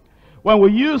 when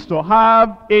we used to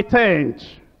have a tent,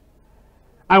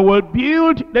 and we'll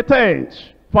build the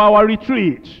tent for our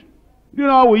retreat. Do you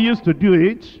know how we used to do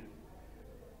it?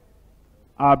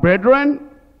 Our brethren,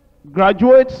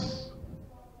 graduates,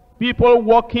 people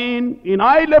working in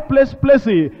highly placed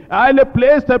places,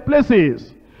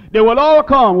 they will all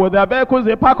come with their vehicles.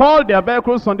 They park all their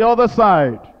vehicles on the other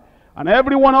side. And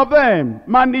every one of them,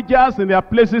 managers in their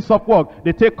places of work,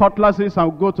 they take cutlasses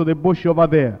and go to the bush over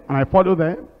there. And I follow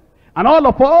them. And all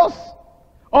of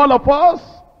us,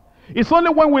 it's only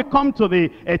when we come to the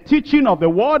teaching of the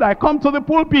word, I come to the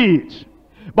pulpit.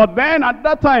 But then at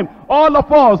that time, all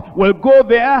of us will go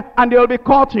there and they'll be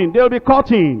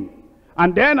cutting. And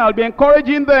And then I'll be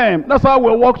encouraging them. That's how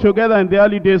we'll work together in the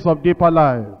early days of deeper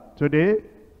life. Today,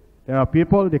 there are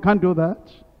people, they can't do that.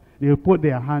 They'll put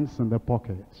their hands in their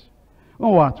pockets.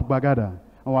 Oh, what? Bagada.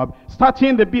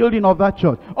 Starting the building of that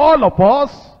church. All of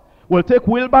us will take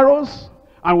wheelbarrows,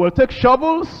 and we'll take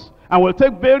shovels, and we'll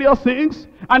take various things.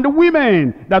 And the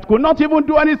women that could not even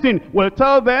do anything will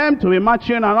tell them to be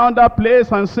marching around that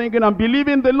place and singing and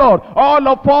believing the Lord. All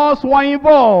of us were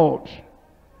involved.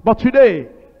 But today,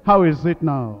 how is it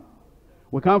now?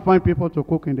 We can't find people to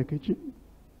cook in the kitchen.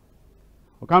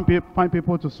 We can't find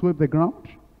people to sweep the ground.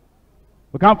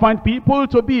 We can't find people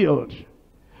to build.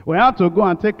 We have to go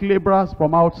and take laborers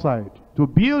from outside to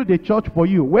build a church for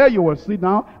you, where you will sit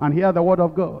down and hear the word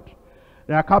of God.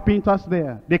 There are carpenters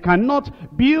there. They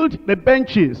cannot build the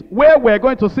benches where we're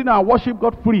going to sit down and worship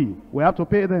God free. We have to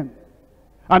pay them.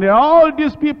 And there are all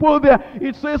these people there.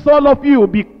 It says, all of you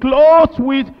be clothed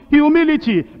with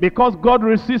humility, because God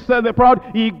resisted the proud.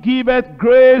 He giveth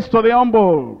grace to the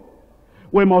humble.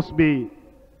 We must be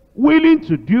willing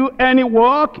to do any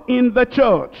work in the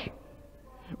church.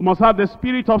 We must have the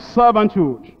spirit of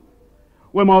servanthood.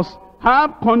 We must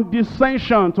have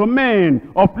condescension to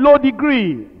men of low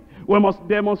degree. We must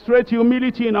demonstrate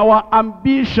humility in our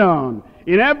ambition,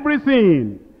 in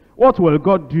everything. What will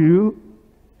God do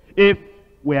if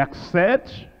we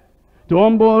accept to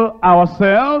humble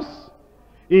ourselves?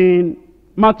 In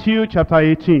Matthew chapter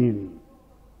 18,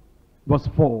 verse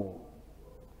 4.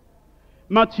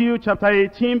 Matthew chapter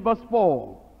 18, verse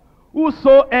 4.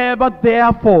 Whosoever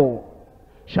therefore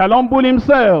shall humble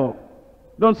himself.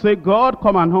 Don't say, God,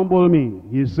 come and humble me.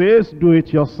 He says, do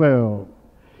it yourself.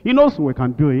 He knows we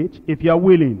can do it if you are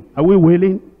willing. Are we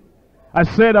willing? I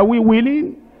said, are we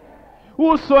willing?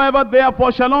 Whosoever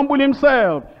therefore shall humble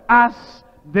himself as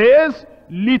this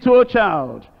little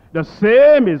child, the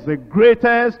same is the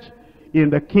greatest in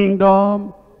the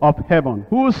kingdom of heaven.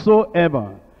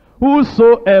 Whosoever.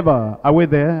 Whosoever. Are we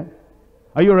there?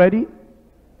 Are you ready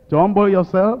to humble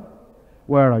yourself?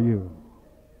 Where are you?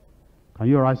 Can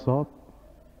you rise up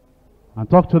and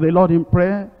talk to the Lord in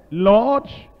prayer? Lord,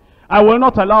 I will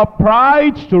not allow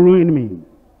pride to ruin me.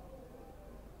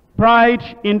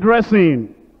 Pride in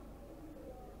dressing.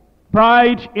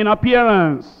 Pride in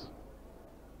appearance.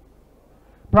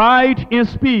 Pride in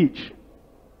speech.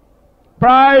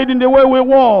 Pride in the way we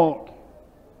walk.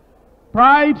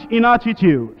 Pride in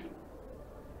attitude.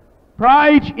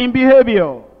 Pride in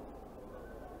behavior.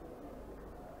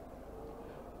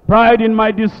 Pride in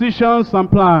my decisions and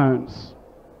plans.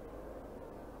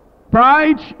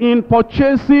 Pride in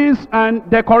purchases and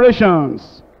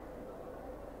decorations.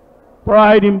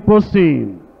 Pride in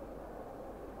boasting.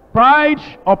 Pride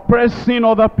oppressing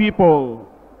other people.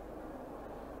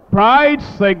 Pride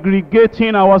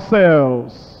segregating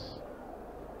ourselves.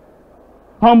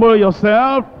 Humble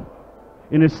yourself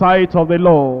in the sight of the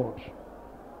Lord.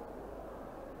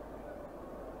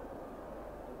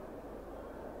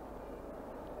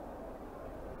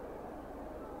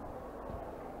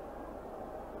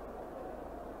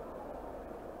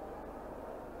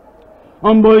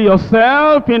 Humble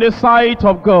yourself in the sight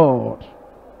of God.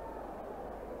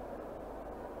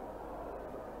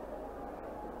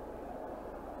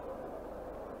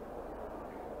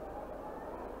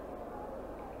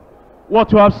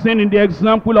 What you have seen in the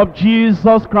example of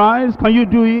Jesus Christ, can you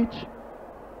do it?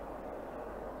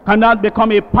 Can that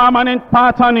become a permanent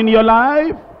pattern in your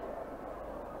life?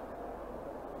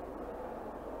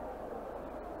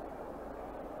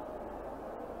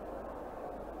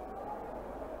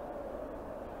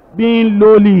 Being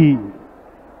lowly,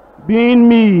 being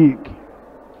meek,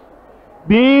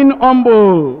 being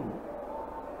humble,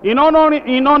 in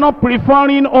honor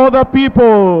preferring other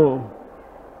people,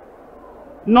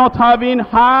 not having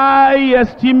high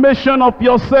estimation of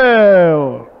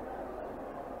yourself,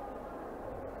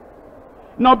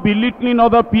 not belittling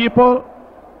other people,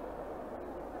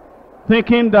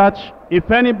 thinking that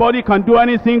if anybody can do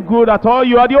anything good at all,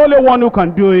 you are the only one who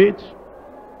can do it.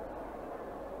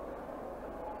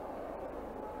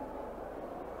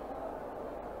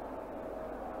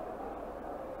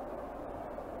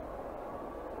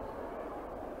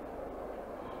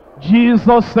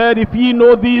 Jesus said, if ye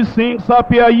know these things,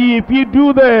 happy are ye if ye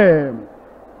do them.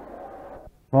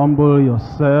 Humble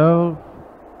yourself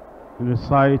in the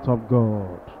sight of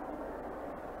God.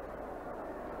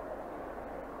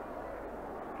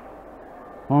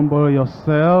 Humble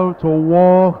yourself to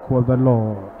walk with the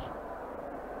Lord.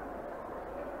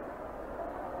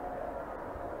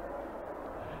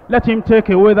 Let him take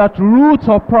away that root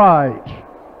of pride.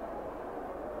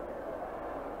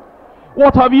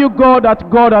 What have you got that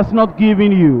God has not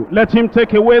given you? Let him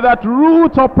take away that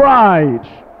root of pride.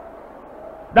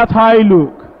 that high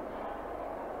look.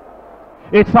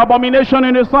 It's abomination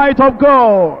in the sight of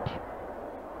God.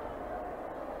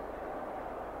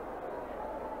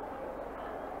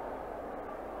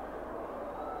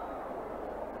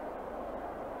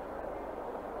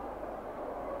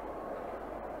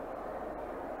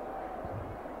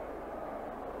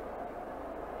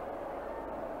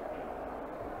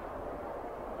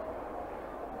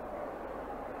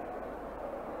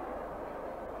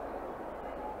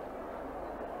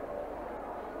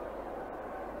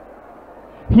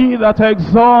 He that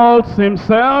exalts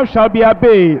himself shall be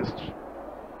abased.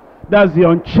 That's the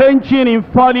unchanging,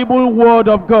 infallible word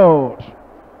of God.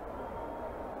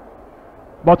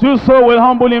 But whoso will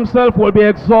humble himself will be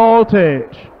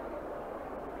exalted.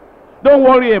 Don't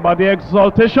worry about the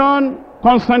exaltation.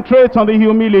 Concentrate on the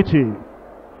humility.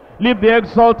 Leave the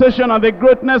exaltation and the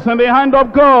greatness in the hand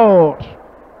of God.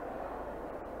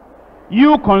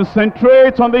 You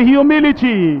concentrate on the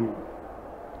humility.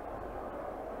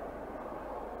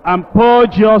 And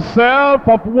purge yourself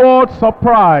of words of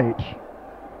pride.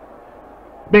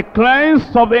 Be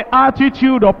cleansed of the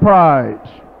attitude of pride.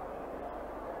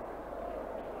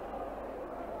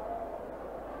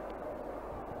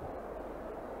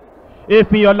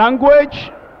 If in your language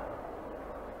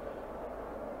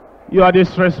you are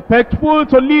disrespectful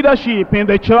to leadership in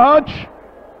the church,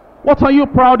 what are you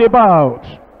proud about?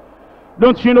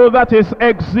 Don't you know that is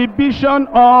exhibition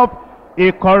of a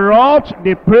corrupt,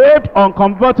 depraved,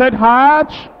 unconverted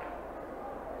heart?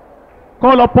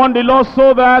 Call upon the Lord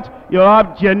so that you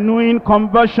have genuine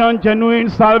conversion, genuine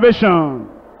salvation.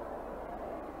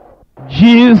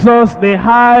 Jesus, the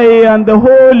high and the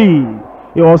holy,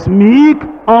 he was meek,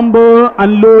 humble,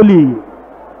 and lowly.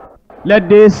 Let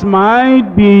this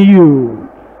mind be in you,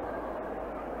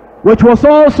 which was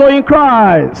also in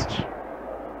Christ.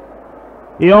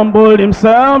 He humbled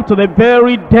himself to the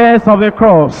very death of the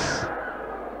cross.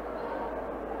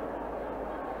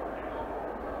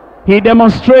 He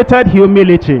demonstrated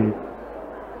humility.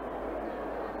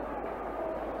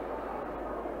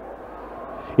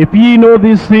 If ye know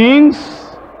these things,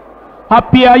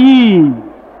 happy are ye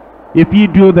if ye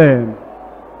do them.